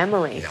her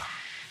family. Yeah.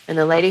 And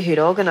the lady who'd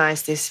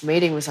organised this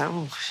meeting was like,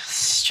 oh,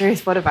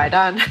 Struth, what have I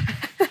done?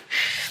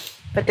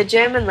 But the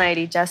German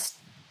lady just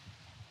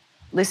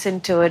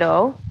listened to it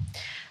all.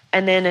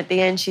 And then at the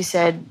end she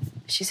said,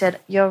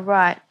 you're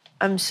right,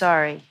 I'm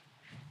sorry.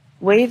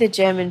 We, the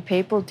German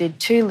people, did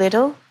too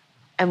little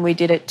and we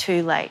did it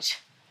too late.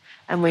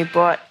 and we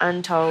brought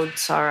untold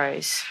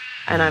sorrows,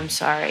 and I'm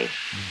sorry.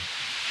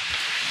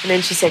 And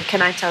then she said,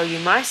 can I tell you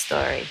my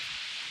story?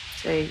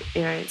 So,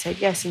 it said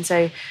yes. And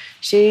so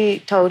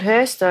she told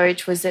her story,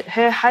 which was that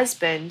her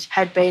husband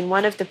had been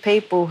one of the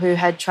people who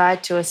had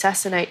tried to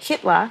assassinate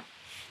Hitler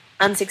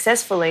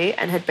unsuccessfully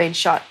and had been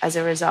shot as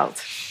a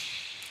result.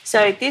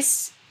 So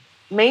this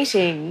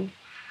meeting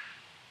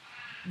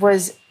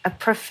was a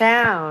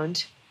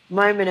profound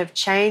moment of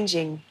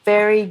changing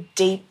very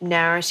deep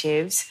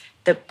narratives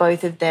that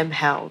both of them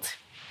held.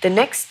 The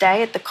next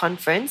day at the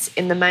conference,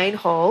 in the main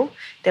hall,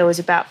 there was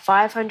about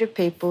 500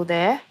 people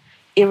there.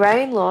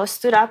 Elaine Law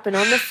stood up, and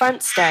on the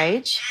front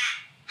stage,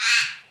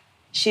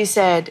 she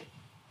said,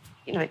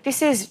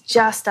 this is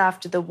just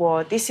after the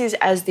war. This is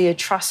as the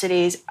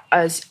atrocities,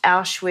 as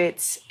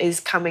Auschwitz is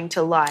coming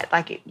to light.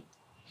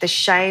 The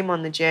shame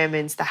on the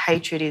Germans, the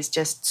hatred is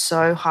just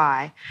so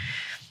high.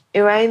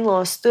 Elaine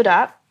Law stood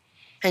up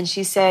and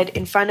she said,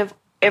 in front of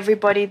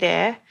everybody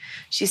there,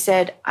 she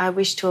said, I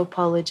wish to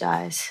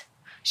apologise.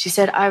 She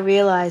said, I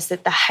realise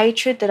that the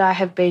hatred that I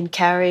have been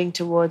carrying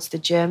towards the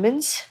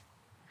Germans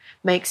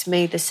makes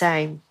me the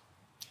same.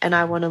 And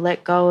I want to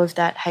let go of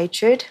that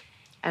hatred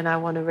and I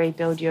want to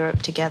rebuild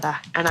Europe together.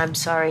 And I'm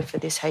sorry for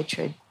this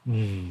hatred.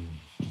 You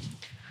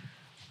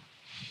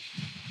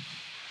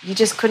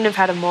just couldn't have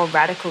had a more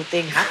radical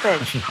thing happen.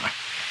 No.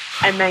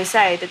 And they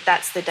say that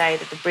that's the day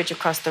that the bridge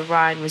across the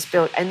Rhine was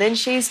built. And then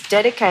she's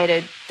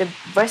dedicated the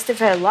rest of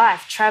her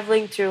life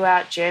travelling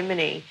throughout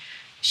Germany,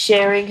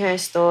 sharing her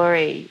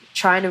story,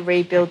 trying to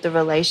rebuild the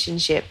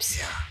relationships.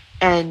 Yeah.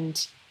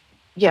 And,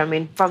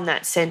 from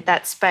that sense,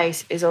 that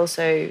space is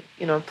also,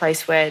 a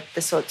place where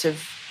the sorts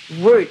of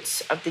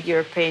roots of the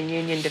European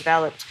Union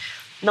developed.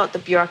 Not the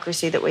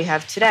bureaucracy that we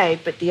have today,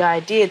 but the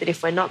idea that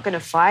if we're not going to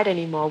fight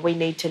anymore, we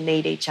need to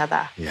need each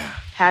other. Yeah.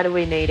 How do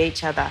we need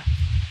each other?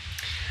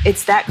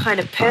 It's that kind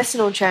of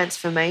personal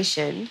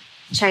transformation,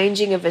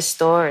 changing of a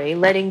story,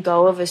 letting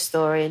go of a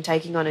story and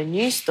taking on a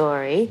new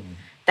story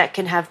that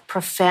can have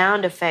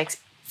profound effects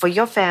for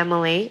your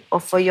family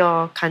or for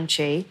your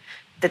country,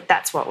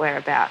 that's what we're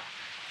about.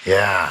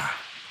 Yeah.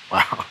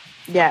 Wow.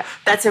 Yeah,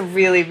 that's a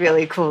really,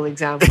 really cool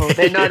example.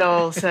 They're not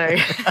all so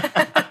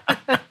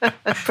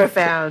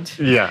profound.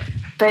 Yeah.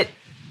 But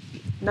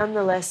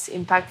nonetheless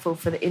impactful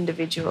for the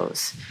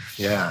individuals.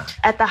 Yeah.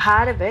 At the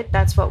heart of it,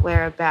 that's what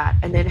we're about.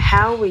 And then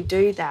how we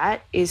do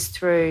that is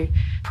through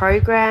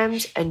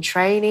programs and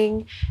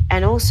training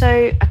and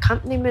also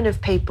accompaniment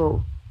of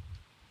people,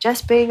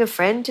 just being a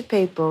friend to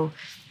people.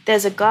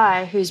 There's a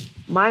guy who's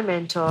my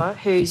mentor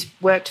who's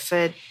worked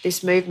for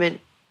this movement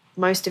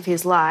most of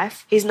his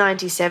life. He's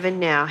 97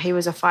 now. He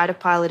was a fighter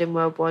pilot in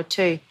World War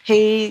II.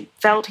 He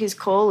felt his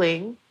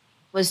calling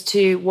was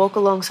to walk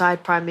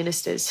alongside prime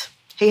ministers.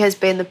 He has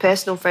been the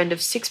personal friend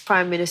of 6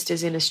 prime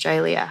ministers in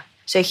Australia.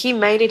 So he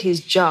made it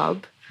his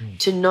job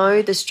to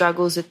know the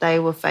struggles that they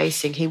were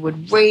facing. He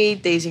would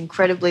read these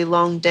incredibly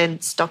long,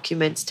 dense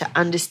documents to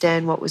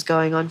understand what was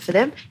going on for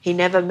them. He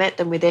never met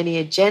them with any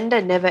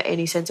agenda, never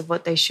any sense of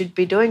what they should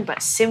be doing,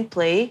 but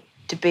simply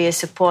to be a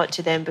support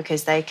to them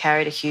because they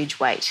carried a huge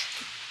weight.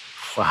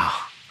 Wow.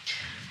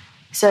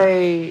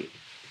 So,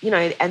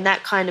 and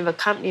that kind of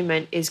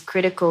accompaniment is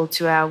critical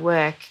to our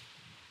work,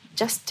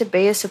 just to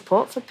be a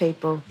support for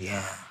people.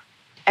 Yeah.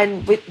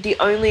 And the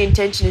only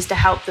intention is to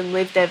help them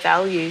live their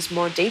values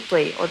more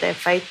deeply or their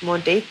faith more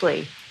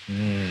deeply.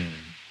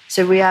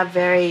 So we are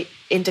very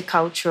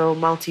intercultural,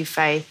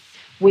 multi-faith.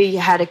 We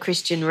had a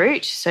Christian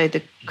root, so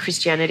the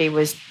Christianity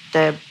was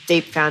the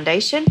deep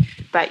foundation,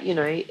 but,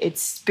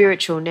 it's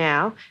spiritual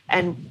now.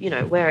 And,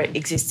 where it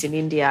exists in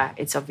India,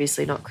 it's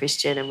obviously not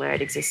Christian, and where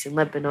it exists in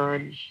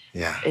Lebanon,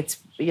 it's,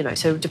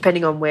 so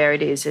depending on where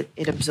it is,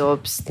 it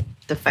absorbs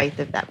the faith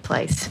of that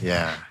place.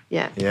 Yeah.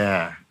 Yeah.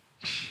 Yeah.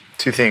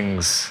 2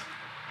 things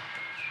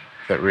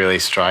that really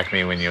strike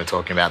me when you were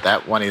talking about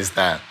that. One is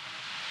that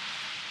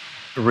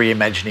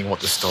reimagining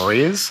what the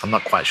story is. I'm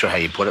not quite sure how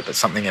you put it, but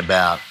something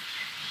about,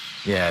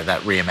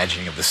 that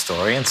reimagining of the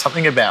story, and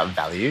something about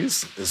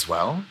values as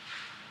well.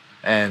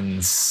 And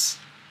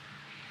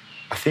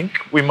I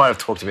think we might have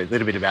talked a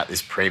little bit about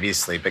this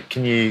previously, but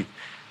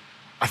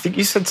I think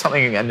you said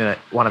something in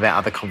one of our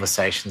other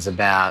conversations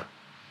about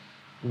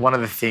one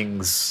of the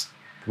things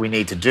we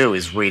need to do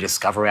is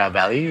rediscover our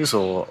values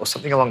or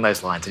something along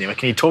those lines. Anyway,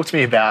 can you talk to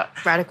me about...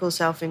 Radical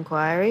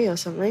self-inquiry or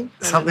something?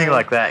 Something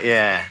like that,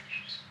 yeah.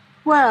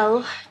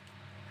 Well,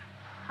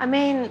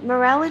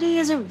 morality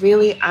is a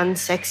really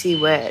unsexy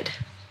word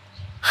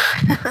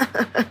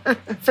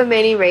for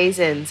many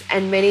reasons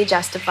and many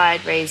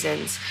justified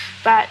reasons.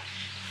 But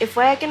if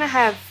we're going to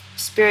have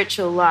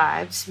spiritual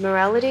lives,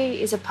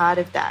 morality is a part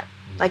of that.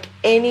 Like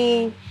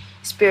any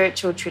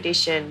spiritual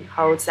tradition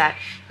holds that.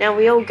 Now,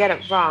 we all get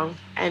it wrong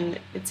and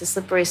it's a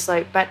slippery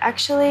slope, but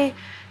actually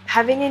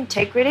having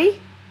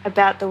integrity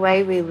about the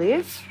way we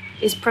live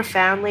is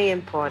profoundly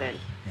important.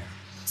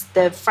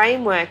 The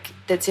framework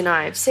that's in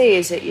IFC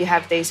is that you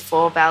have these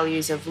 4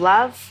 values of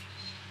love,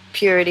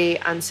 purity,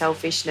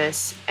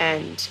 unselfishness,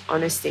 and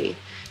honesty.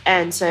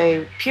 And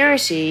so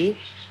purity,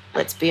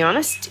 let's be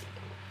honest,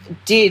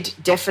 did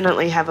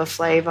definitely have a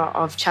flavour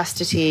of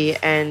chastity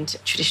and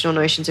traditional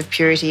notions of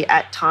purity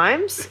at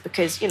times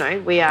because,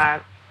 we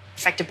are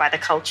affected by the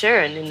culture,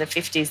 and in the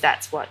 50s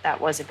that's what that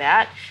was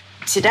about.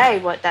 Today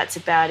what that's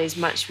about is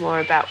much more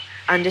about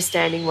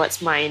understanding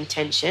what's my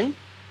intention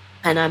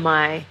and am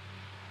I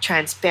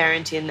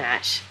transparent in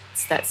that.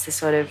 So that's the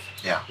sort of...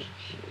 Yeah.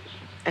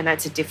 And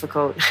that's a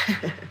difficult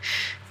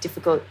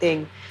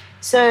thing.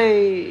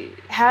 So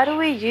how do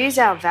we use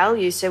our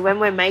values? So when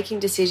we're making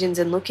decisions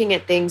and looking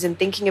at things and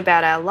thinking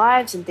about our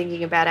lives and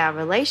thinking about our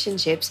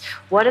relationships,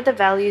 what are the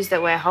values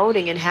that we're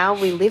holding and how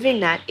are we living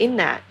that in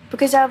that?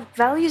 Because our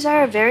values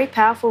are a very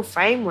powerful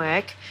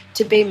framework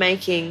to be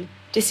making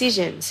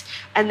decisions.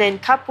 And then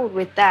coupled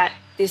with that,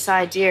 this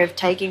idea of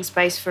taking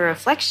space for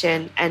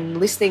reflection and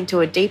listening to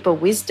a deeper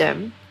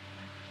wisdom,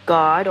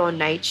 God or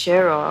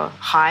nature or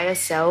higher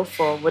self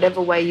or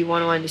whatever way you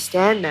want to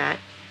understand that,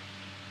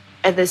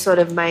 are the sort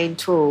of main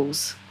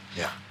tools.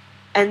 Yeah.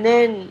 And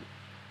then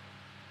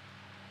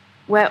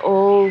we're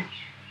all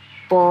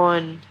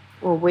born,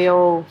 or we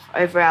all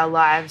over our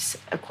lives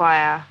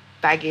acquire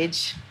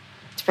baggage.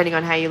 Depending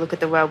on how you look at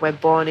the world, we're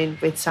born in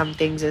with some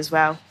things as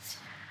well.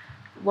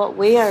 What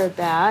we are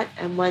about,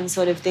 and one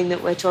sort of thing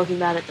that we're talking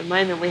about at the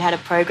moment, we had a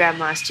program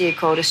last year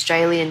called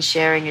Australians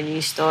Sharing a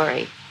New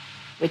Story,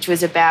 which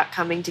was about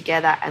coming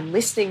together and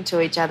listening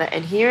to each other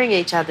and hearing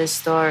each other's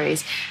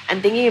stories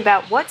and thinking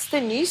about what's the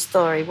new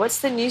story?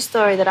 What's the new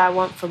story that I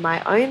want for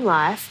my own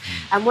life?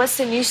 And what's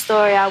the new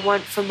story I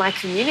want for my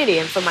community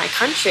and for my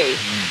country?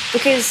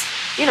 Because,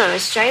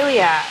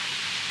 Australia,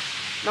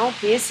 Noel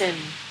Pearson,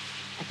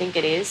 I think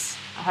it is,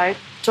 I hope,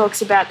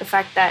 talks about the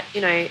fact that,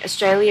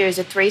 Australia is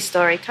a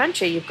 3-story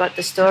country. You've got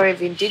the story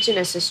of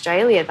Indigenous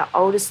Australia, the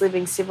oldest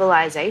living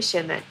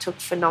civilization that took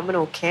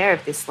phenomenal care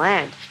of this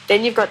land.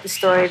 Then you've got the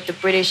story of the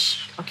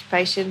British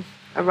occupation,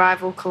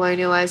 arrival,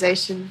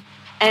 colonialisation.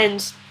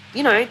 And,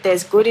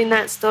 there's good in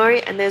that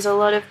story and there's a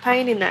lot of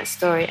pain in that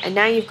story. And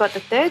now you've got the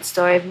 3rd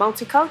story of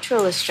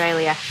multicultural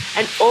Australia.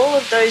 And all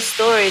of those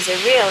stories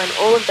are real and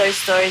all of those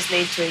stories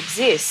need to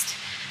exist.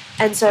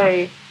 And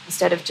so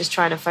instead of just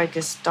trying to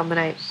focus,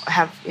 dominate,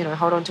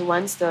 hold on to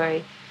one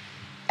story.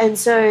 And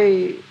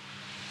so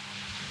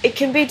it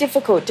can be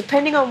difficult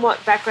depending on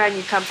what background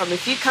you come from.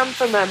 If you come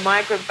from a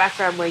migrant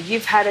background where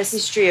you've had a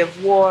history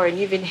of war and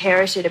you've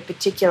inherited a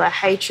particular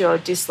hatred or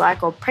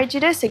dislike or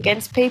prejudice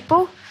against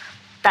people,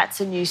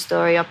 that's a new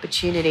story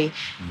opportunity.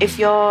 If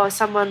you're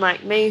someone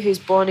like me who's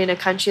born in a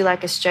country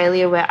like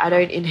Australia where I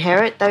don't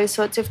inherit those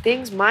sorts of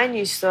things, my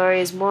new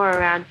story is more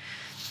around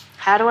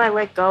how do I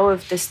let go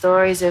of the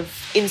stories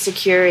of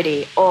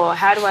insecurity, or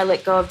how do I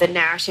let go of the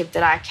narrative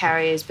that I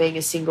carry as being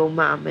a single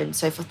mum and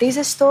so forth. These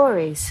are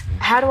stories.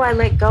 How do I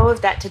let go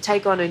of that to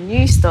take on a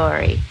new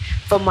story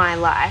for my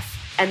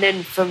life? And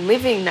then from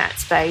living that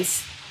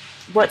space,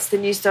 what's the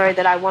new story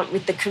that I want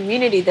with the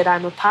community that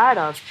I'm a part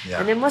of? Yeah.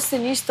 And then what's the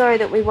new story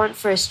that we want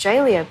for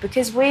Australia?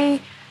 Because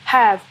we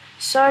have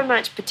so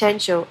much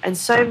potential and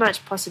so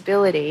much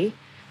possibility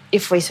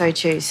if we so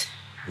choose.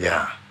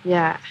 Yeah.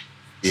 Yeah.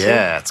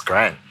 Yeah, it's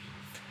great.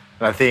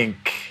 And I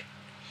think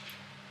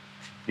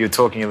you were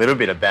talking a little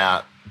bit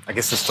about, I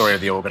guess, the story of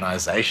the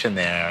organisation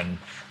there and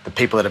the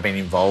people that have been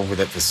involved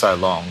with it for so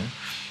long.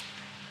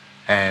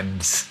 And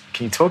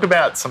can you talk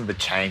about some of the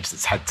change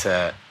that's had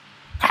to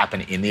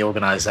happen in the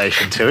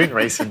organisation too in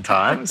recent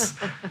times?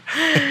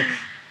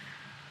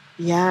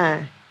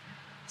 Yeah.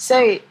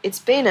 So it's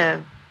been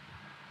a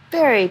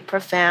very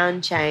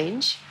profound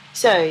change.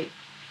 So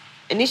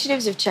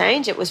Initiatives of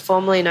Change, it was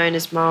formerly known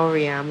as Moral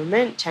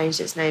Rearmament,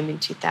 changed its name in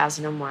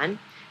 2001,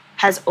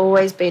 has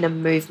always been a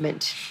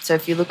movement. So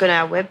if you look at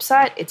our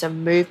website, it's a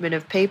movement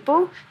of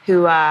people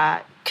who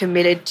are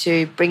committed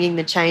to bringing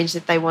the change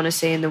that they want to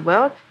see in the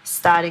world,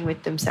 starting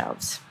with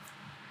themselves.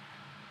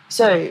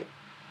 So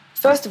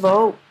first of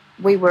all,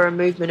 we were a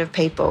movement of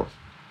people,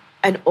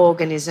 an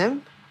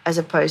organism as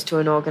opposed to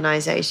an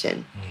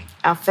organisation.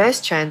 Our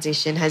first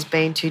transition has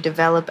been to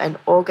develop an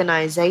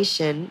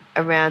organisation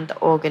around the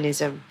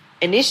organism.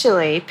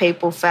 Initially,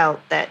 people felt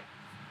that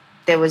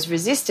there was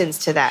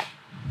resistance to that.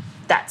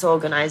 That's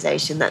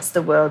organisation, that's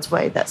the world's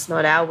way, that's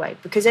not our way.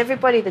 Because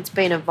everybody that's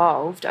been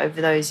evolved over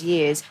those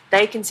years,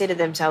 they consider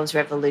themselves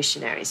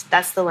revolutionaries.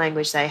 That's the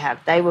language they have.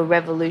 They were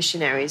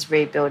revolutionaries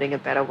rebuilding a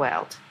better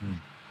world.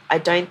 I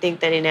don't think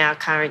that in our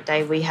current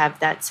day we have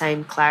that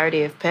same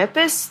clarity of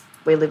purpose.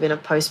 We live in a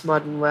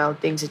postmodern world.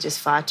 Things are just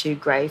far too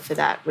grey for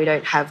that. We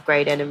don't have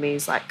great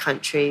enemies like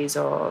countries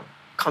or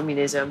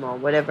communism or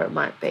whatever it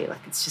might be. Like,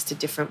 it's just a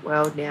different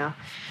world now.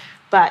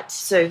 But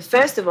so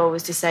first of all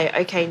was to say,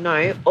 okay,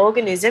 no,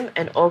 organism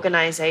and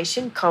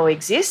organisation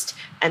coexist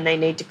and they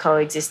need to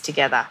coexist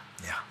together.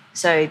 Yeah.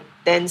 So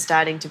then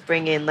starting to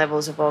bring in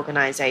levels of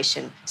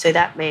organisation. So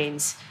that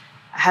means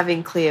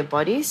having clear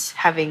bodies,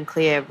 having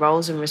clear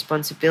roles and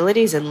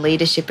responsibilities and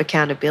leadership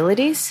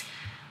accountabilities.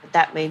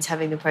 That means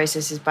having the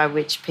processes by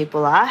which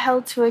people are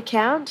held to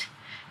account.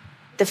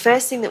 The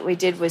first thing that we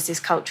did was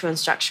this cultural and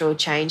structural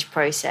change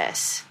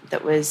process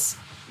that was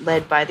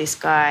led by this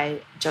guy,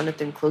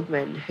 Jonathan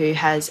Klugman, who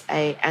has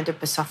a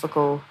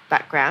anthroposophical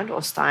background,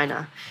 or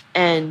Steiner.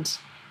 And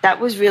that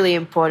was really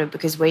important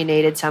because we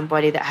needed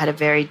somebody that had a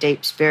very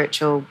deep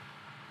spiritual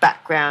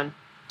background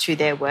to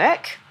their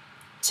work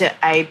to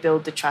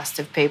build the trust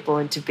of people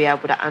and to be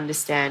able to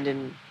understand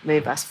and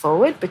move us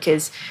forward,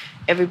 because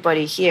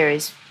everybody here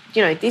is,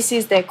 this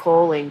is their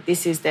calling,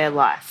 this is their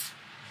life.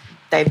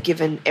 They've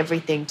given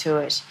everything to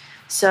it.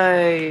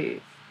 So,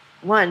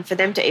 one, for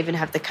them to even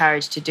have the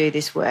courage to do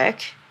this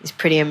work is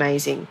pretty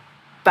amazing.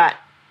 But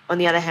on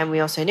the other hand, we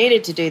also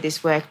needed to do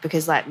this work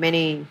because, like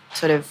many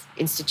sort of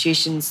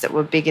institutions that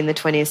were big in the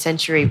 20th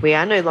century, we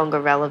are no longer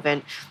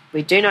relevant.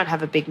 We do not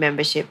have a big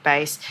membership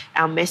base.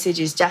 Our message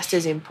is just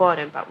as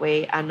important, but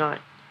we are not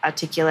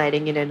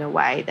articulating it in a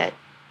way that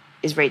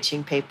is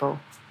reaching people.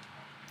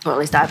 Or at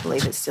least I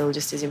believe it's still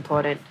just as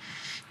important.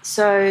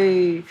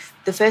 So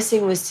the first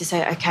thing was to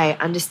say, okay,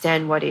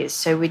 understand what is.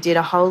 So we did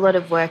a whole lot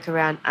of work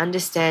around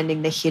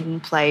understanding the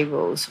hidden play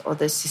rules or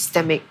the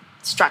systemic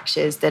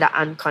structures that are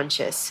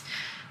unconscious.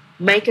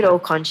 Make it all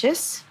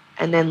conscious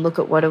and then look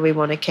at what do we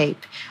want to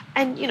keep.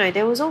 And,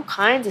 there was all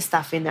kinds of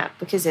stuff in that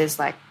because there's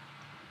like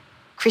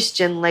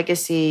Christian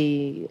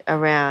legacy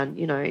around,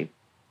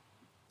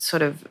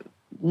 sort of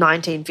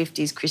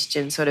 1950s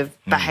Christian sort of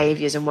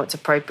behaviours and what's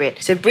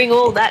appropriate. So bring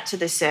all that to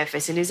the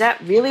surface. And is that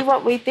really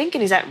what we think?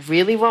 And is that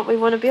really what we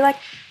want to be like?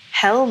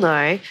 Hell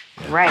no.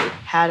 Great.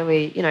 How do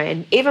we,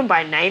 and even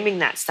by naming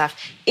that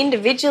stuff,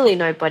 individually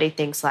nobody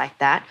thinks like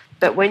that.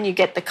 But when you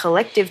get the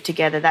collective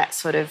together, that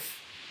sort of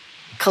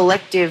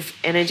collective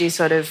energy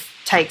sort of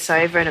takes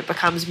over and it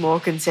becomes more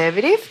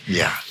conservative.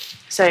 Yeah.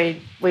 So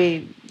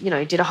we,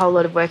 did a whole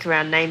lot of work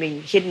around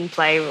naming hidden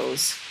play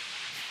rules.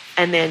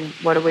 And then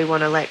what do we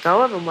want to let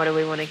go of and what do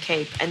we want to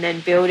keep? And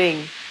then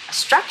building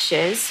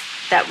structures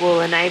that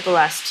will enable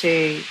us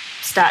to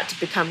start to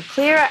become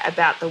clearer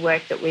about the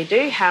work that we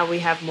do, how we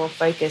have more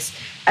focus.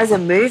 As a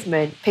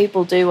movement,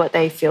 people do what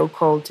they feel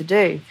called to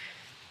do.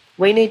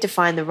 We need to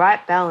find the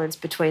right balance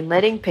between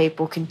letting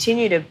people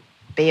continue to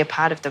be a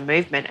part of the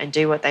movement and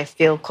do what they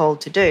feel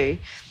called to do,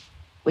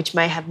 which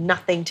may have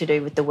nothing to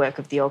do with the work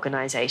of the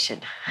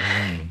organisation.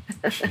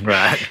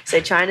 Right. So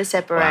trying to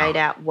separate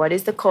out what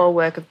is the core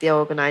work of the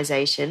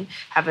organisation,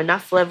 have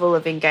enough level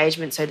of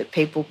engagement so that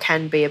people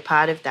can be a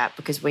part of that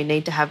because we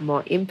need to have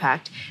more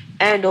impact,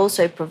 and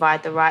also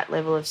provide the right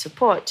level of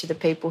support to the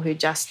people who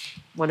just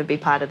want to be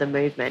part of the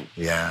movement.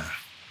 Yeah.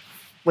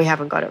 We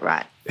haven't got it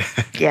right.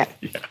 Yeah.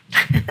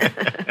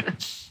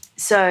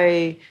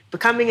 So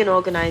becoming an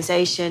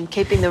organisation,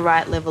 keeping the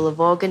right level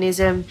of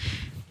organism,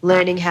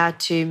 learning how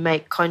to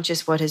make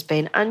conscious what has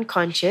been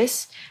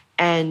unconscious,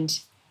 and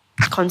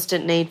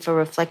constant need for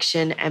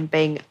reflection and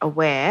being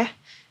aware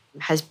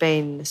has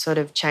been the sort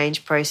of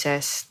change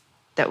process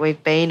that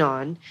we've been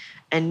on.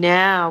 And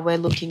now we're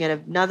looking at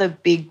another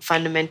big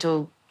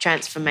fundamental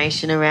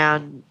transformation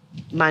around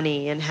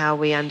money and how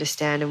we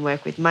understand and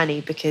work with money,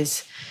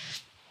 because,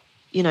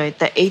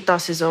 the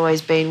ethos has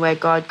always been where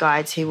God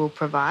guides, he will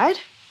provide.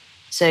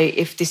 So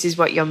if this is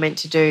what you're meant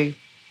to do,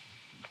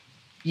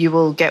 you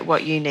will get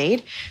what you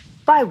need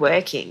by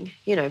working.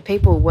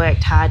 People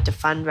worked hard to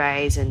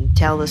fundraise and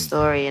tell the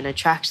story and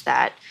attract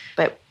that.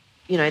 But,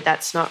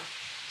 that's not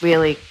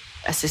really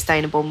a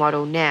sustainable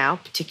model now,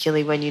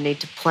 particularly when you need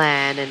to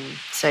plan and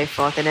so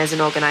forth. And as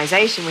an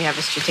organisation, we have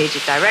a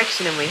strategic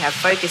direction and we have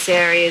focus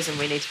areas and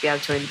we need to be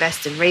able to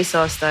invest and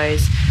resource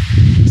those.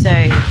 So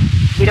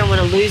we don't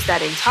want to lose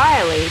that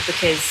entirely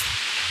because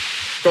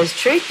there's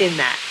truth in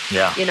that,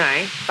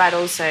 but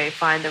also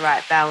find the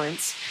right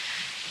balance.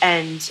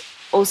 And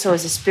also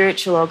as a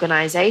spiritual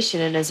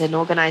organisation and as an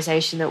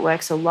organisation that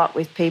works a lot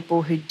with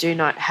people who do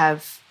not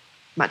have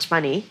much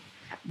money,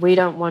 we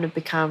don't want to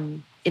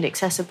become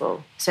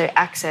inaccessible. So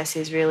access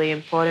is really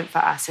important for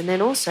us. And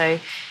then also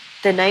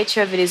the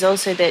nature of it is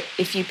also that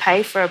if you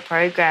pay for a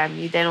program,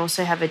 you then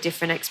also have a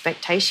different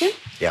expectation.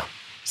 Yeah.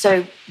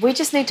 So we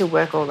just need to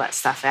work all that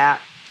stuff out.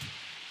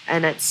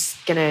 And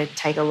it's going to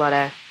take a lot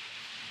of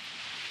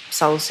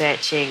soul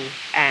searching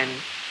and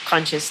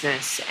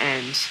consciousness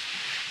and,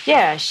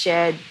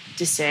 shared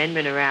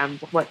discernment around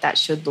what that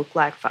should look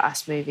like for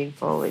us moving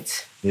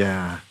forwards.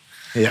 Yeah.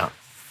 I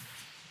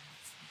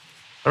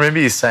remember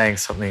you saying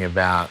something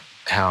about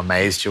how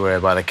amazed you were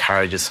by the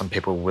courage of some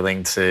people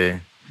willing to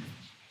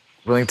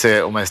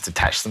almost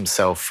detach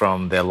themselves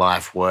from their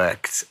life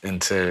work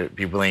and to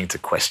be willing to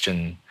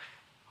question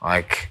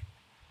like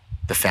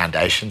the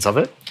foundations of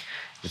it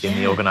within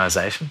the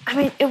organisation. I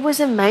mean, it was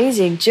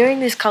amazing. During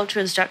this cultural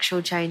and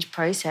structural change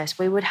process,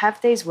 we would have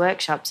these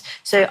workshops.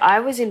 So I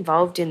was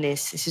involved in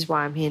this. This is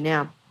why I'm here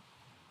now.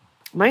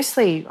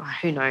 Mostly,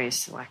 who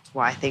knows, like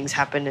why things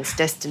happen. It's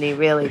destiny,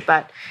 really.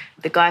 But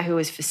the guy who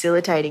was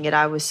facilitating it,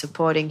 I was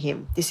supporting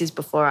him. This is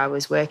before I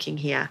was working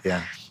here.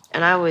 Yeah.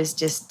 And I was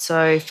just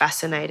so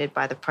fascinated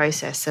by the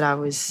process that I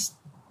was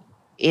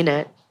in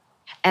it.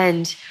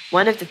 And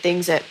one of the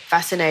things that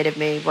fascinated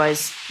me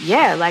was,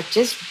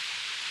 just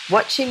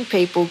watching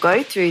people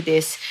go through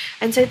this.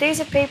 And so these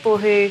are people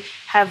who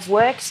have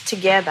worked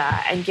together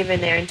and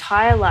given their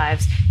entire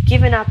lives,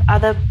 given up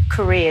other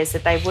careers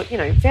that they would,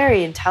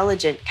 very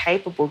intelligent,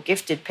 capable,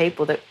 gifted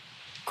people that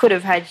could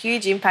have had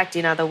huge impact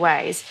in other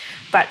ways,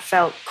 but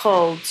felt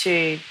called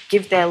to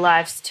give their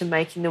lives to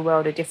making the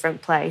world a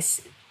different place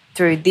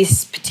through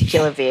this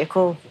particular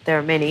vehicle. There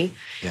are many.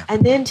 Yeah.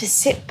 And then to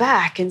sit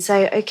back and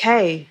say,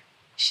 okay,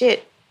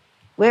 shit,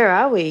 where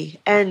are we?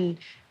 And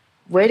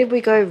where did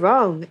we go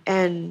wrong?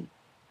 And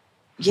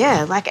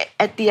yeah, like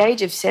at the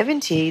age of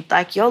 70,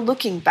 like you're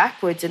looking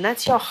backwards and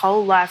that's your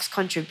whole life's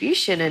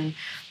contribution. And,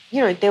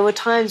 there were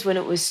times when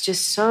it was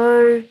just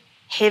so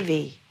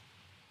heavy.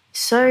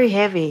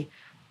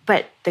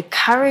 But the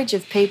courage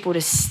of people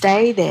to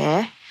stay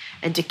there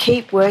and to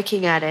keep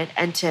working at it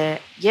and to,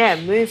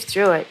 move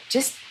through it,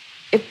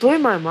 it blew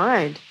my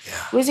mind.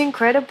 Yeah. It was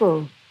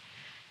incredible.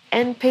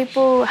 And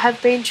people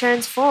have been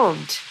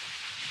transformed.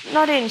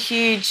 Not in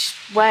huge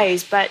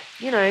ways, but,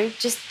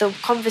 just the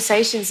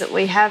conversations that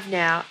we have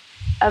now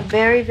are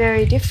very,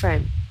 very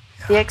different.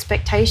 Yeah. The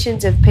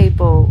expectations of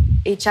people,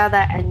 each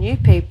other and new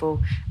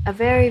people are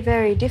very,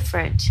 very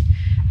different.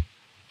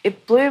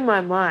 It blew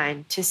my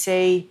mind to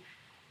see.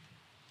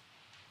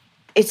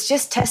 It's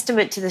just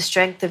testament to the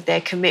strength of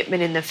their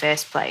commitment in the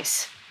first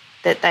place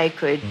that they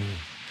could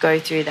go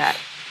through that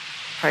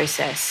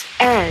process.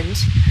 And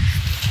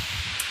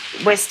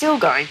we're still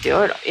going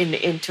through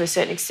it to a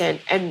certain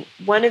extent. And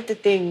one of the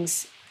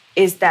things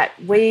is that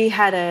we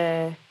had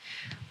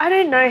I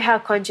don't know how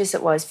conscious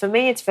it was. For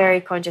me, it's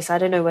very conscious. I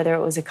don't know whether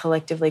it was a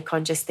collectively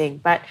conscious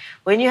thing. But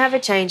when you have a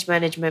change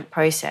management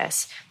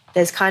process,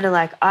 there's kind of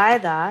like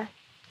either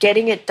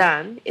getting it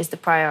done is the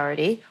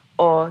priority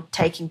or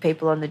taking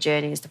people on the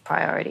journey is the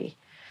priority.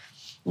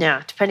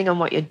 Now, depending on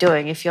what you're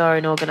doing, if you're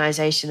an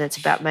organisation that's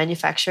about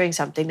manufacturing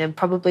something, then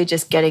probably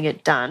just getting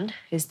it done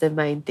is the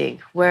main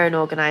thing. We're an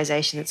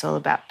organisation that's all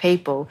about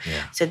people.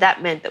 Yeah. So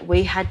that meant that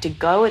we had to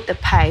go at the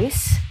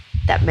pace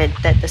that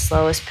meant that the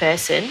slowest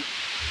person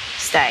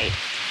stayed.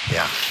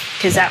 Yeah.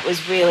 Because that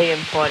was really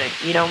important.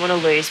 You don't want to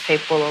lose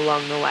people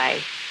along the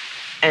way.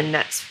 And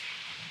that's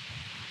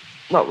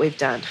what we've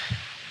done.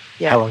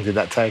 Yeah. How long did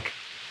that take?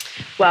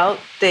 Well,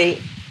 the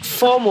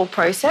formal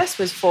process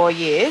was 4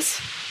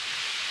 years,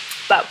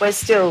 but we're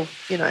still,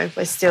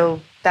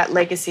 that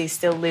legacy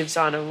still lives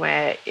on and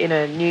we're in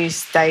a new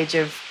stage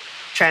of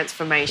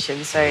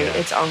transformation. So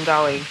it's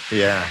ongoing.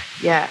 Yeah.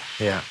 Yeah.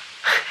 Yeah.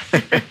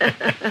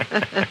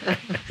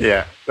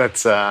 Yeah.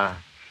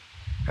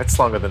 That's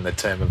longer than the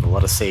term of a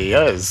lot of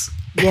CEOs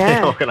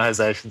in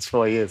organisations,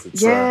 4 years.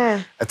 It's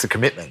a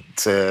commitment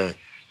to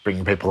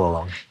bringing people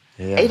along.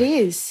 Yeah. It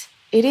is.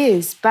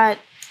 But,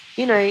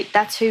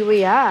 that's who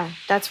we are.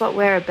 That's what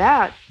we're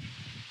about.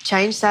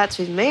 Change starts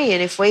with me.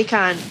 And if we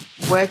can't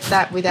work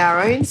that with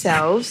our own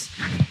selves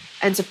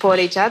and support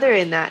each other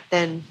in that,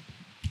 then,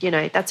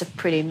 that's a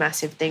pretty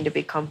massive thing to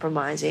be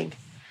compromising.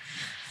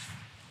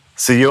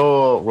 So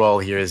your role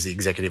here as the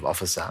executive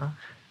officer,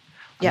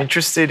 I'm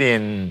interested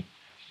in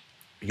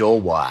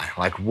your why.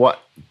 Like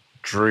what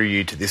drew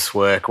you to this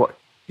work? What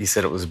you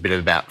said it was a bit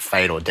about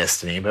fate or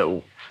destiny,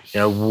 but,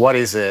 what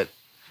is it?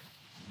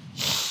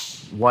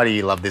 Why do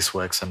you love this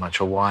work so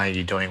much, or why are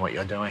you doing what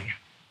you're doing?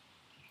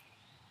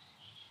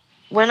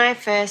 When I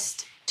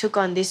first took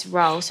on this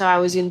role, so I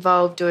was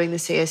involved doing the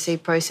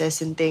CSC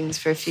process and things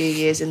for a few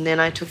years, and then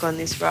I took on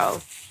this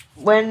role.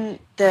 When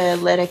the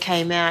letter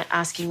came out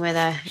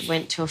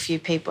went to a few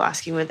people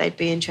asking whether they'd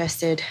be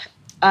interested,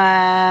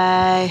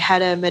 I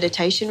had a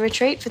meditation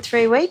retreat for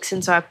 3 weeks,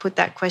 and so I put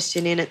that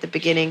question in at the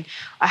beginning.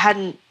 I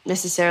hadn't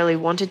necessarily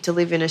wanted to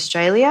live in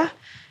Australia,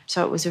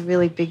 so it was a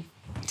really big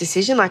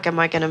decision, like am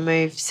I going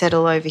to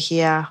settle over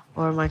here,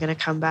 or am I going to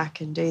come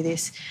back and do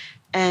this?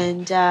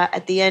 And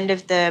at the end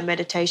of the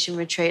meditation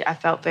retreat, I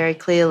felt very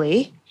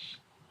clearly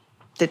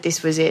that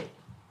this was it.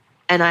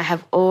 And I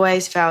have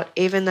always felt,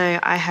 even though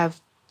I have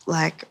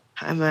I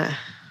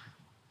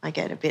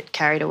get a bit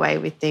carried away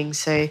with things,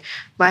 so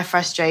my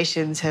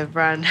frustrations have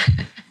run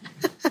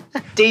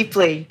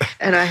deeply,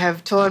 and I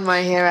have torn my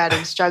hair out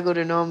and struggled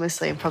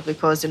enormously and probably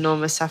caused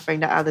enormous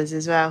suffering to others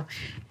as well.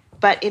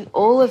 But in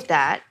all of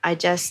that, I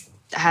just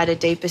had a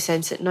deeper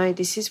sense that, no,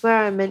 this is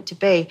where I'm meant to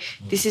be.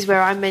 This is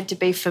where I'm meant to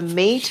be for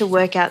me to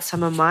work out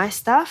some of my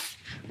stuff,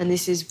 and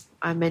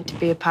I'm meant to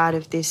be a part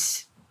of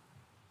this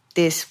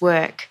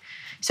work.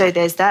 So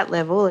there's that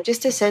level,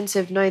 just a sense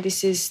of, no,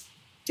 this is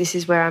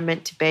where I'm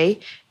meant to be.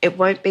 It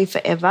won't be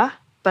forever,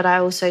 but I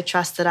also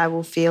trust that I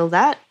will feel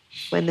that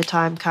when the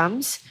time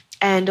comes.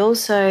 And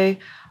also,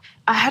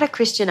 I had a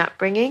Christian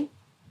upbringing.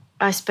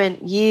 I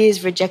spent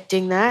years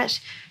rejecting that.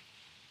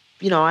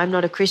 I'm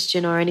not a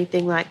Christian or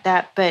anything like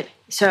that, but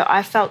so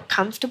I felt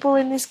comfortable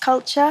in this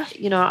culture.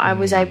 I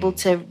was able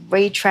to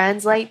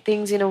retranslate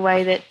things in a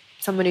way that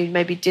someone who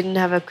maybe didn't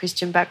have a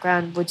Christian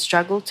background would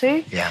struggle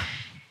to. Yeah.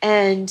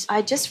 And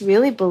I just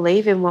really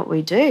believe in what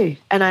we do,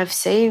 and I've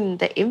seen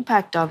the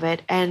impact of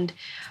it, and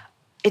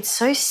it's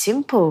so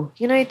simple.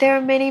 There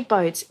are many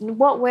boats, and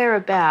what we're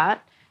about,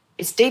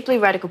 it's deeply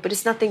radical, but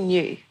it's nothing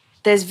new.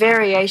 There's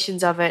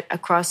variations of it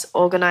across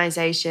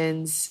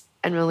organisations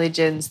and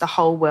religions the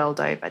whole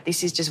world over.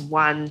 This is just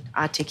one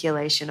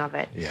articulation of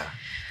it. Yeah.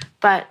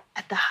 But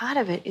at the heart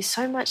of it is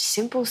so much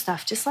simple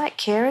stuff, just like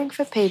caring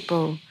for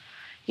people.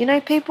 You know,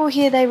 people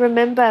here, they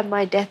remember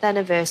my death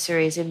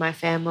anniversaries in my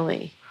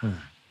family.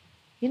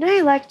 You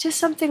know, like just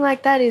something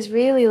like that is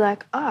really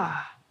like,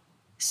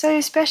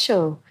 so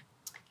special.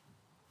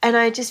 And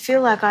I just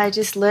feel like I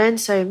just learn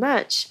so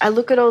much. I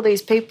look at all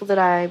these people that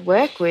I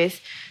work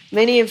with,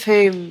 many of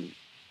whom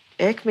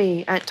irk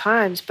me at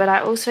times, but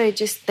I also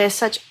just, they're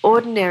such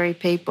ordinary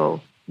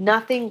people.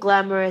 Nothing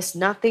glamorous,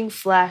 nothing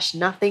flash,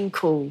 nothing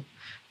cool,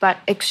 but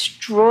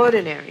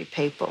extraordinary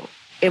people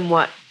in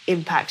what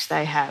impact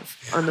they have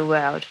on the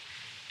world.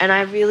 And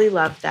I really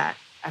love that.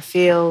 I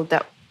feel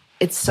that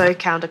it's so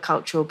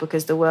countercultural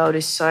because the world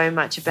is so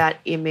much about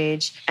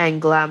image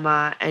and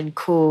glamour and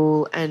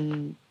cool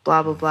and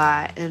blah, blah,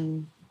 blah.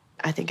 And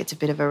I think it's a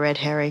bit of a red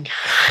herring.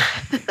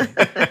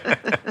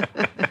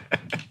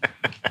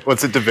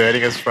 What's it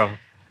diverting us from?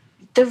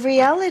 The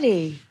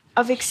reality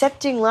of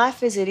accepting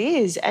life as it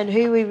is and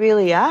who we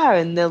really are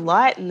and the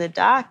light and the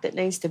dark that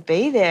needs to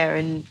be there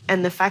and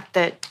the fact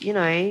that, you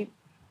know,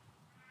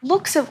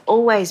 looks have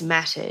always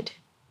mattered,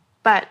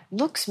 but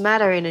looks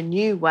matter in a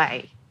new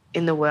way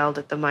in the world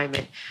at the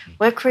moment.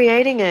 We're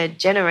creating a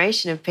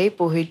generation of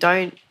people who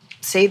don't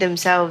see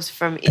themselves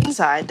from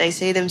inside, they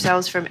see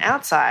themselves from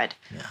outside.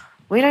 Yeah.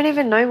 We don't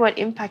even know what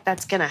impact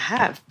that's going to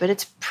have, but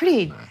it's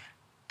pretty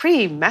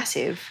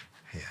massive.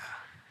 Yeah.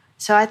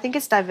 So I think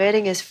it's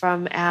diverting us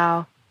from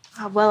our,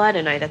 I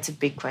don't know, that's a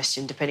big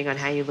question depending on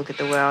how you look at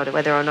the world,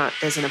 whether or not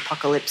there's an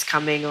apocalypse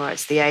coming or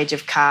it's the age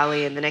of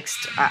Kali and the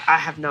next, I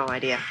have no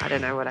idea. I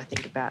don't know what I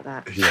think about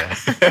that. Yeah.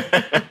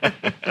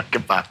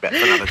 Can park that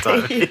for another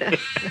time. Yeah.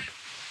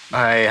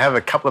 I have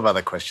a couple of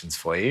other questions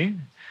for you.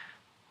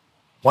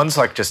 One's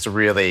like just a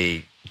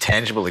really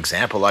tangible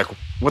example. Like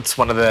what's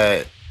one of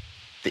the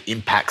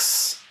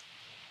impacts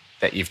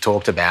that you've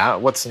talked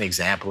about? What's an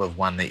example of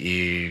one that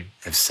you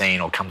have seen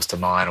or comes to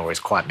mind or is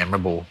quite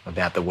memorable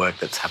about the work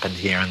that's happened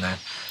here and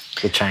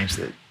the change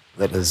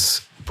that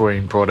has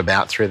been brought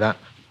about through that?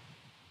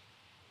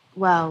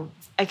 Well,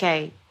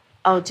 okay,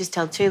 I'll just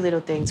tell two little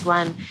things.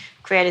 One,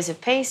 Creators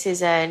of Peace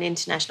is an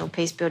international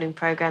peace-building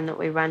program that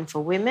we run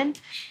for women.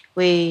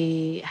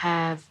 We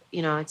have,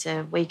 you know, it's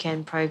a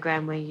weekend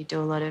program where you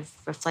do a lot of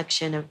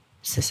reflection of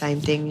it's the same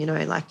thing, you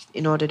know, like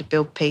in order to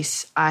build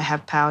peace, I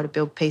have power to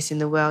build peace in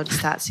the world. It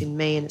starts in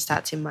me and it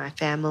starts in my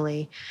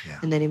family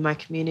and then in my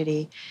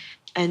community.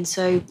 And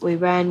so we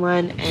ran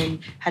one and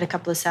had a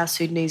couple of South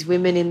Sudanese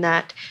women in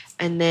that,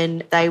 and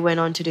then they went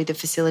on to do the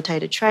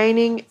facilitator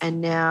training,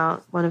 and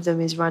now one of them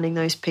is running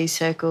those peace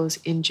circles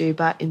in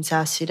Juba in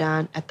South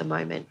Sudan at the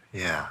moment.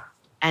 Yeah.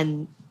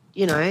 And,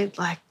 you know,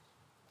 like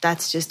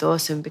that's just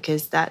awesome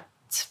because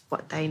that's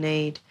what they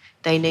need.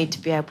 They need to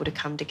be able to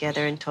come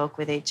together and talk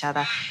with each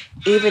other,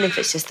 even if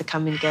it's just the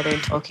coming together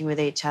and talking with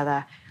each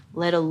other,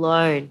 let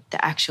alone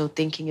the actual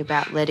thinking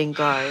about letting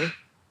go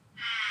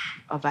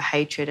of a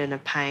hatred and a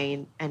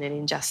pain and an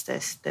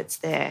injustice that's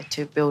there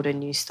to build a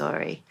new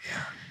story.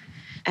 Yeah.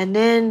 And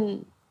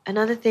then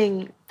another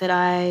thing that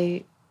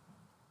an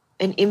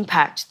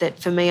impact that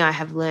for me I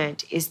have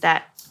learned is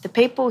that the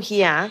people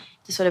here,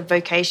 the sort of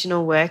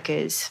vocational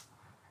workers,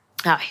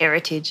 our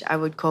heritage, I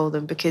would call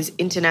them, because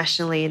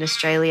internationally in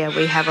Australia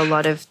we have a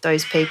lot of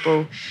those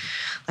people,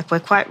 like we're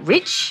quite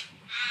rich.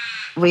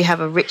 We have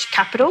a rich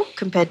capital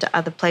compared to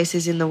other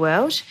places in the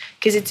world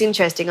because it's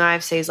interesting.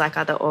 IFC is like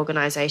other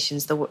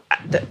organisations.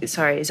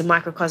 Is a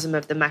microcosm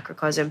of the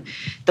macrocosm.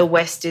 The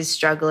West is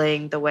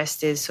struggling. The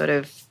West is sort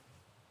of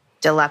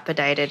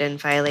dilapidated and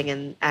failing,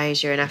 and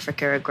Asia and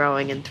Africa are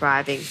growing and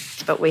thriving.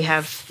 But we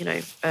have, you know,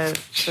 a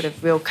sort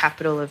of real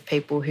capital of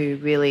people who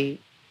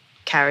really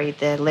carry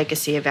the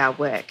legacy of our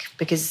work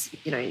because,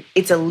 you know,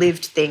 it's a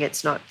lived thing.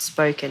 It's not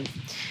spoken.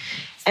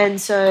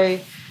 And so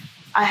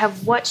I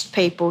have watched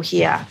people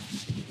here.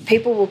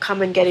 People will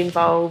come and get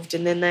involved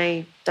and then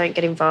they don't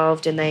get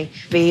involved and they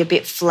be a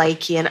bit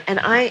flaky. And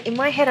I, in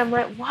my head, I'm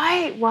like,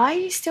 why are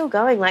you still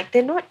going? Like,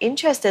 they're not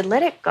interested.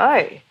 Let it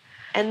go.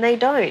 And they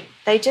don't.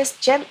 They just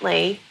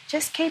gently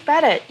just keep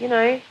at it, you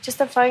know,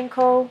 just a phone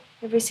call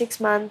every 6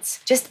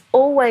 months. Just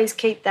always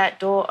keep that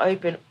door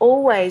open.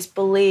 Always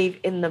believe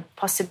in the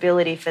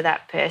possibility for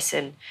that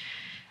person.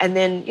 And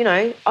then, you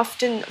know,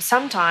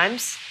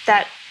 sometimes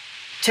that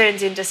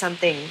turns into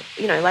something,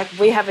 you know, like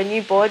we have a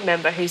new board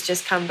member who's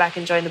just come back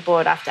and joined the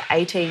board after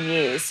 18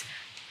 years,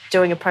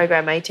 doing a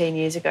program 18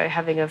 years ago,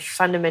 having a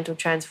fundamental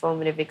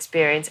transformative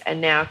experience,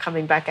 and now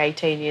coming back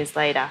 18 years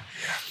later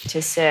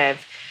to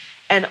serve.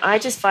 And I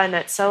just find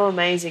that so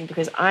amazing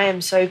because I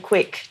am so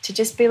quick to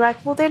just be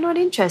like, well, they're not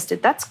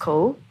interested. That's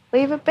cool.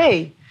 Leave it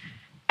be.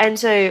 And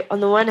so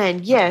on the one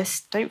hand,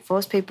 yes, don't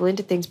force people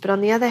into things. But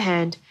on the other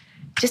hand,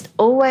 just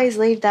always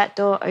leave that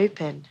door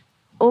open.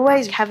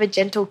 Always have a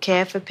gentle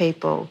care for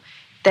people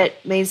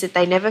that means that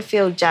they never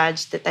feel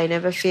judged, that they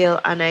never feel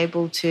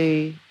unable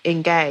to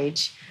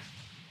engage.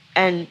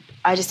 And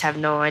I just have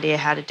no idea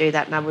how to do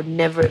that, and I would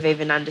never have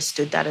even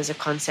understood that as a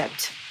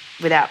concept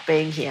without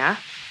being here.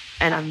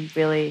 And I'm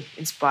really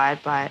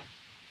inspired by it.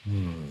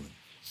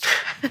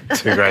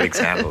 Two great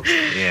examples,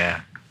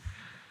 yeah.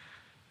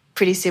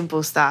 pretty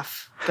simple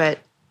stuff, but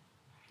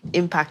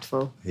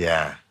impactful.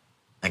 Yeah.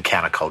 And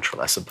countercultural,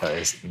 I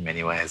suppose, in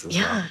many ways as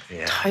well.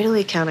 Yeah,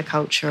 totally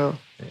countercultural.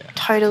 Yeah.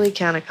 Totally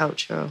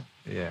countercultural.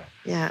 Yeah.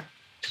 Yeah.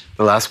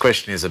 The last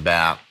question is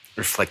about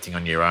reflecting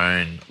on your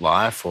own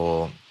life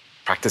or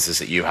practices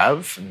that you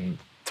have and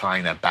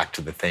tying that back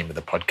to the theme of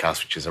the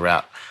podcast, which is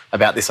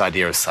about this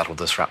idea of subtle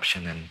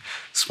disruption and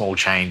small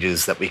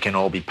changes that we can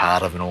all be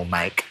part of and all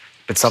make.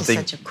 But something...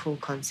 It's such a cool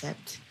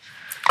concept.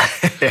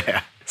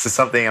 Yeah. So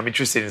I'm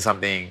interested in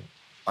something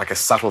like a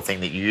subtle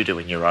thing that you do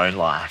in your own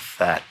life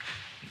that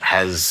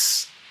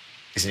is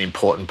an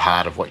important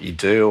part of what you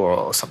do,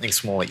 or something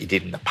small that you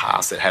did in the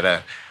past that had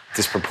a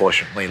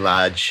disproportionately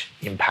large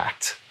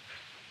impact.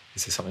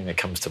 Is there something that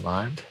comes to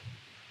mind?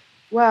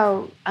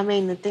 Well, I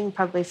mean, the thing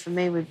probably for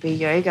me would be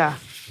yoga.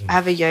 I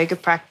have a yoga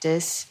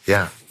practice.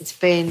 Yeah. It's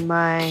been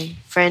my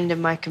friend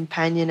and my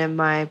companion and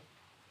my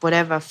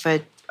whatever for,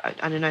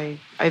 I don't know,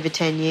 over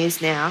 10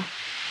 years now.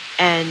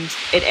 And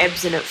it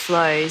ebbs and it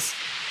flows.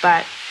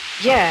 But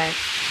yeah,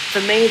 for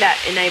me, that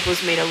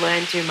enables me to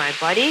learn through my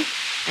body.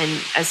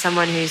 And as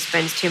someone who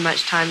spends too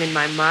much time in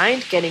my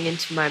mind, getting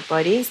into my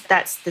body,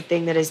 that's the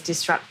thing that has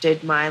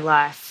disrupted my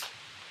life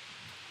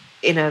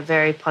in a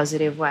very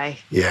positive way.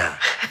 Yeah.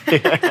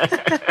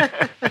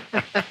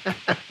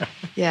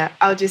 Yeah,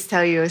 I'll just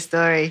tell you a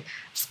story.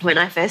 When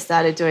I first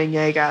started doing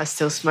yoga, I was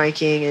still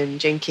smoking and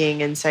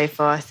drinking and so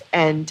forth.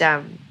 And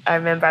I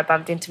remember I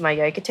bumped into my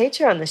yoga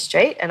teacher on the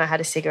street and I had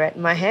a cigarette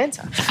in my hand.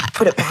 So I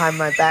put it behind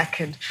my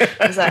back and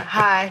I was like,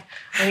 hi.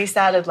 And he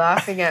started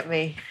laughing at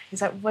me.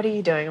 He's like, what are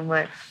you doing? I'm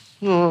like,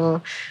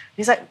 oh.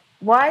 He's like,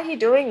 why are you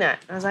doing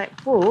that? I was like,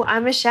 well,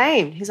 I'm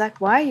ashamed. He's like,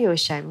 why are you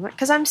ashamed? I'm like,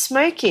 because I'm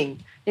smoking.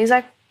 And he's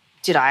like,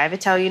 did I ever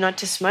tell you not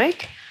to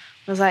smoke?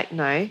 I was like,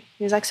 no.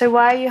 He was like, so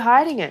why are you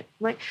hiding it?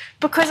 I'm like,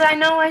 because I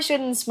know I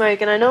shouldn't smoke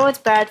and I know it's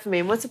bad for me.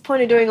 And what's the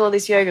point of doing all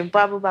this yoga and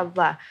blah, blah, blah,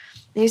 blah.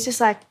 And he's just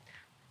like,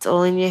 it's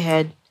all in your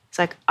head. It's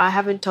like, I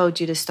haven't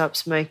told you to stop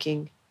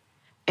smoking.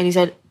 And he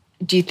said,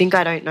 do you think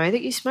I don't know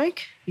that you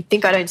smoke? You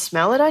think I don't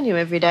smell it on you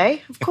every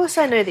day? Of course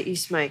I know that you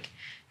smoke.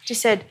 He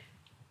just said,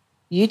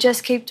 you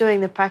just keep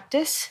doing the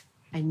practice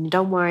and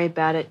don't worry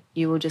about it.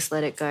 You will just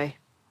let it go.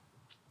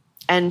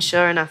 And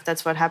sure enough,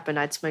 that's what happened.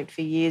 I'd smoked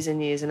for years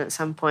and years, and at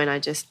some point I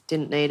just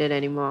didn't need it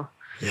anymore.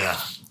 Yeah.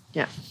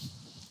 Yeah.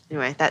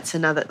 Anyway, that's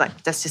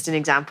just an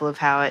example of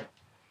how it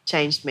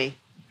changed me.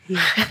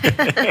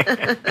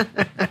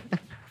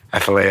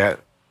 Athalia,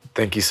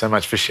 thank you so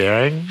much for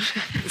sharing,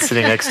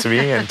 sitting next to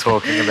me and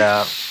talking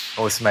about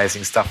all this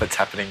amazing stuff that's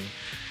happening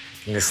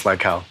in this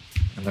locale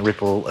and the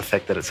ripple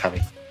effect that it's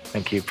having.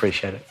 Thank you.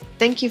 Appreciate it.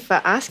 Thank you for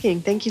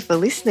asking. Thank you for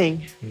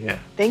listening. Yeah.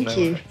 Thank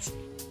you. Worries.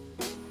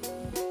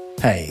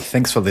 Hey,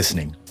 thanks for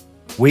listening.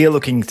 We are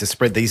looking to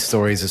spread these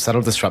stories of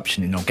subtle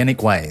disruption in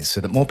organic ways so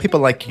that more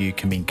people like you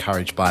can be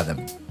encouraged by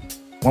them.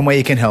 One way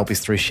you can help is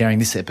through sharing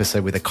this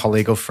episode with a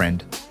colleague or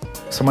friend,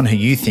 someone who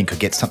you think could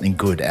get something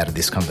good out of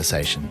this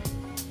conversation.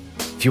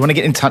 If you want to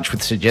get in touch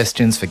with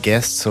suggestions for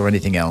guests or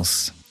anything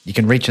else, you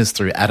can reach us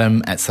through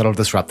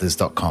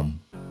adam@subtledisruptors.com.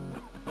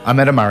 I'm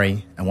Adam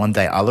Murray, and one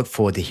day I look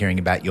forward to hearing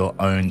about your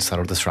own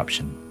subtle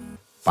disruption.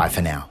 Bye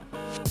for now.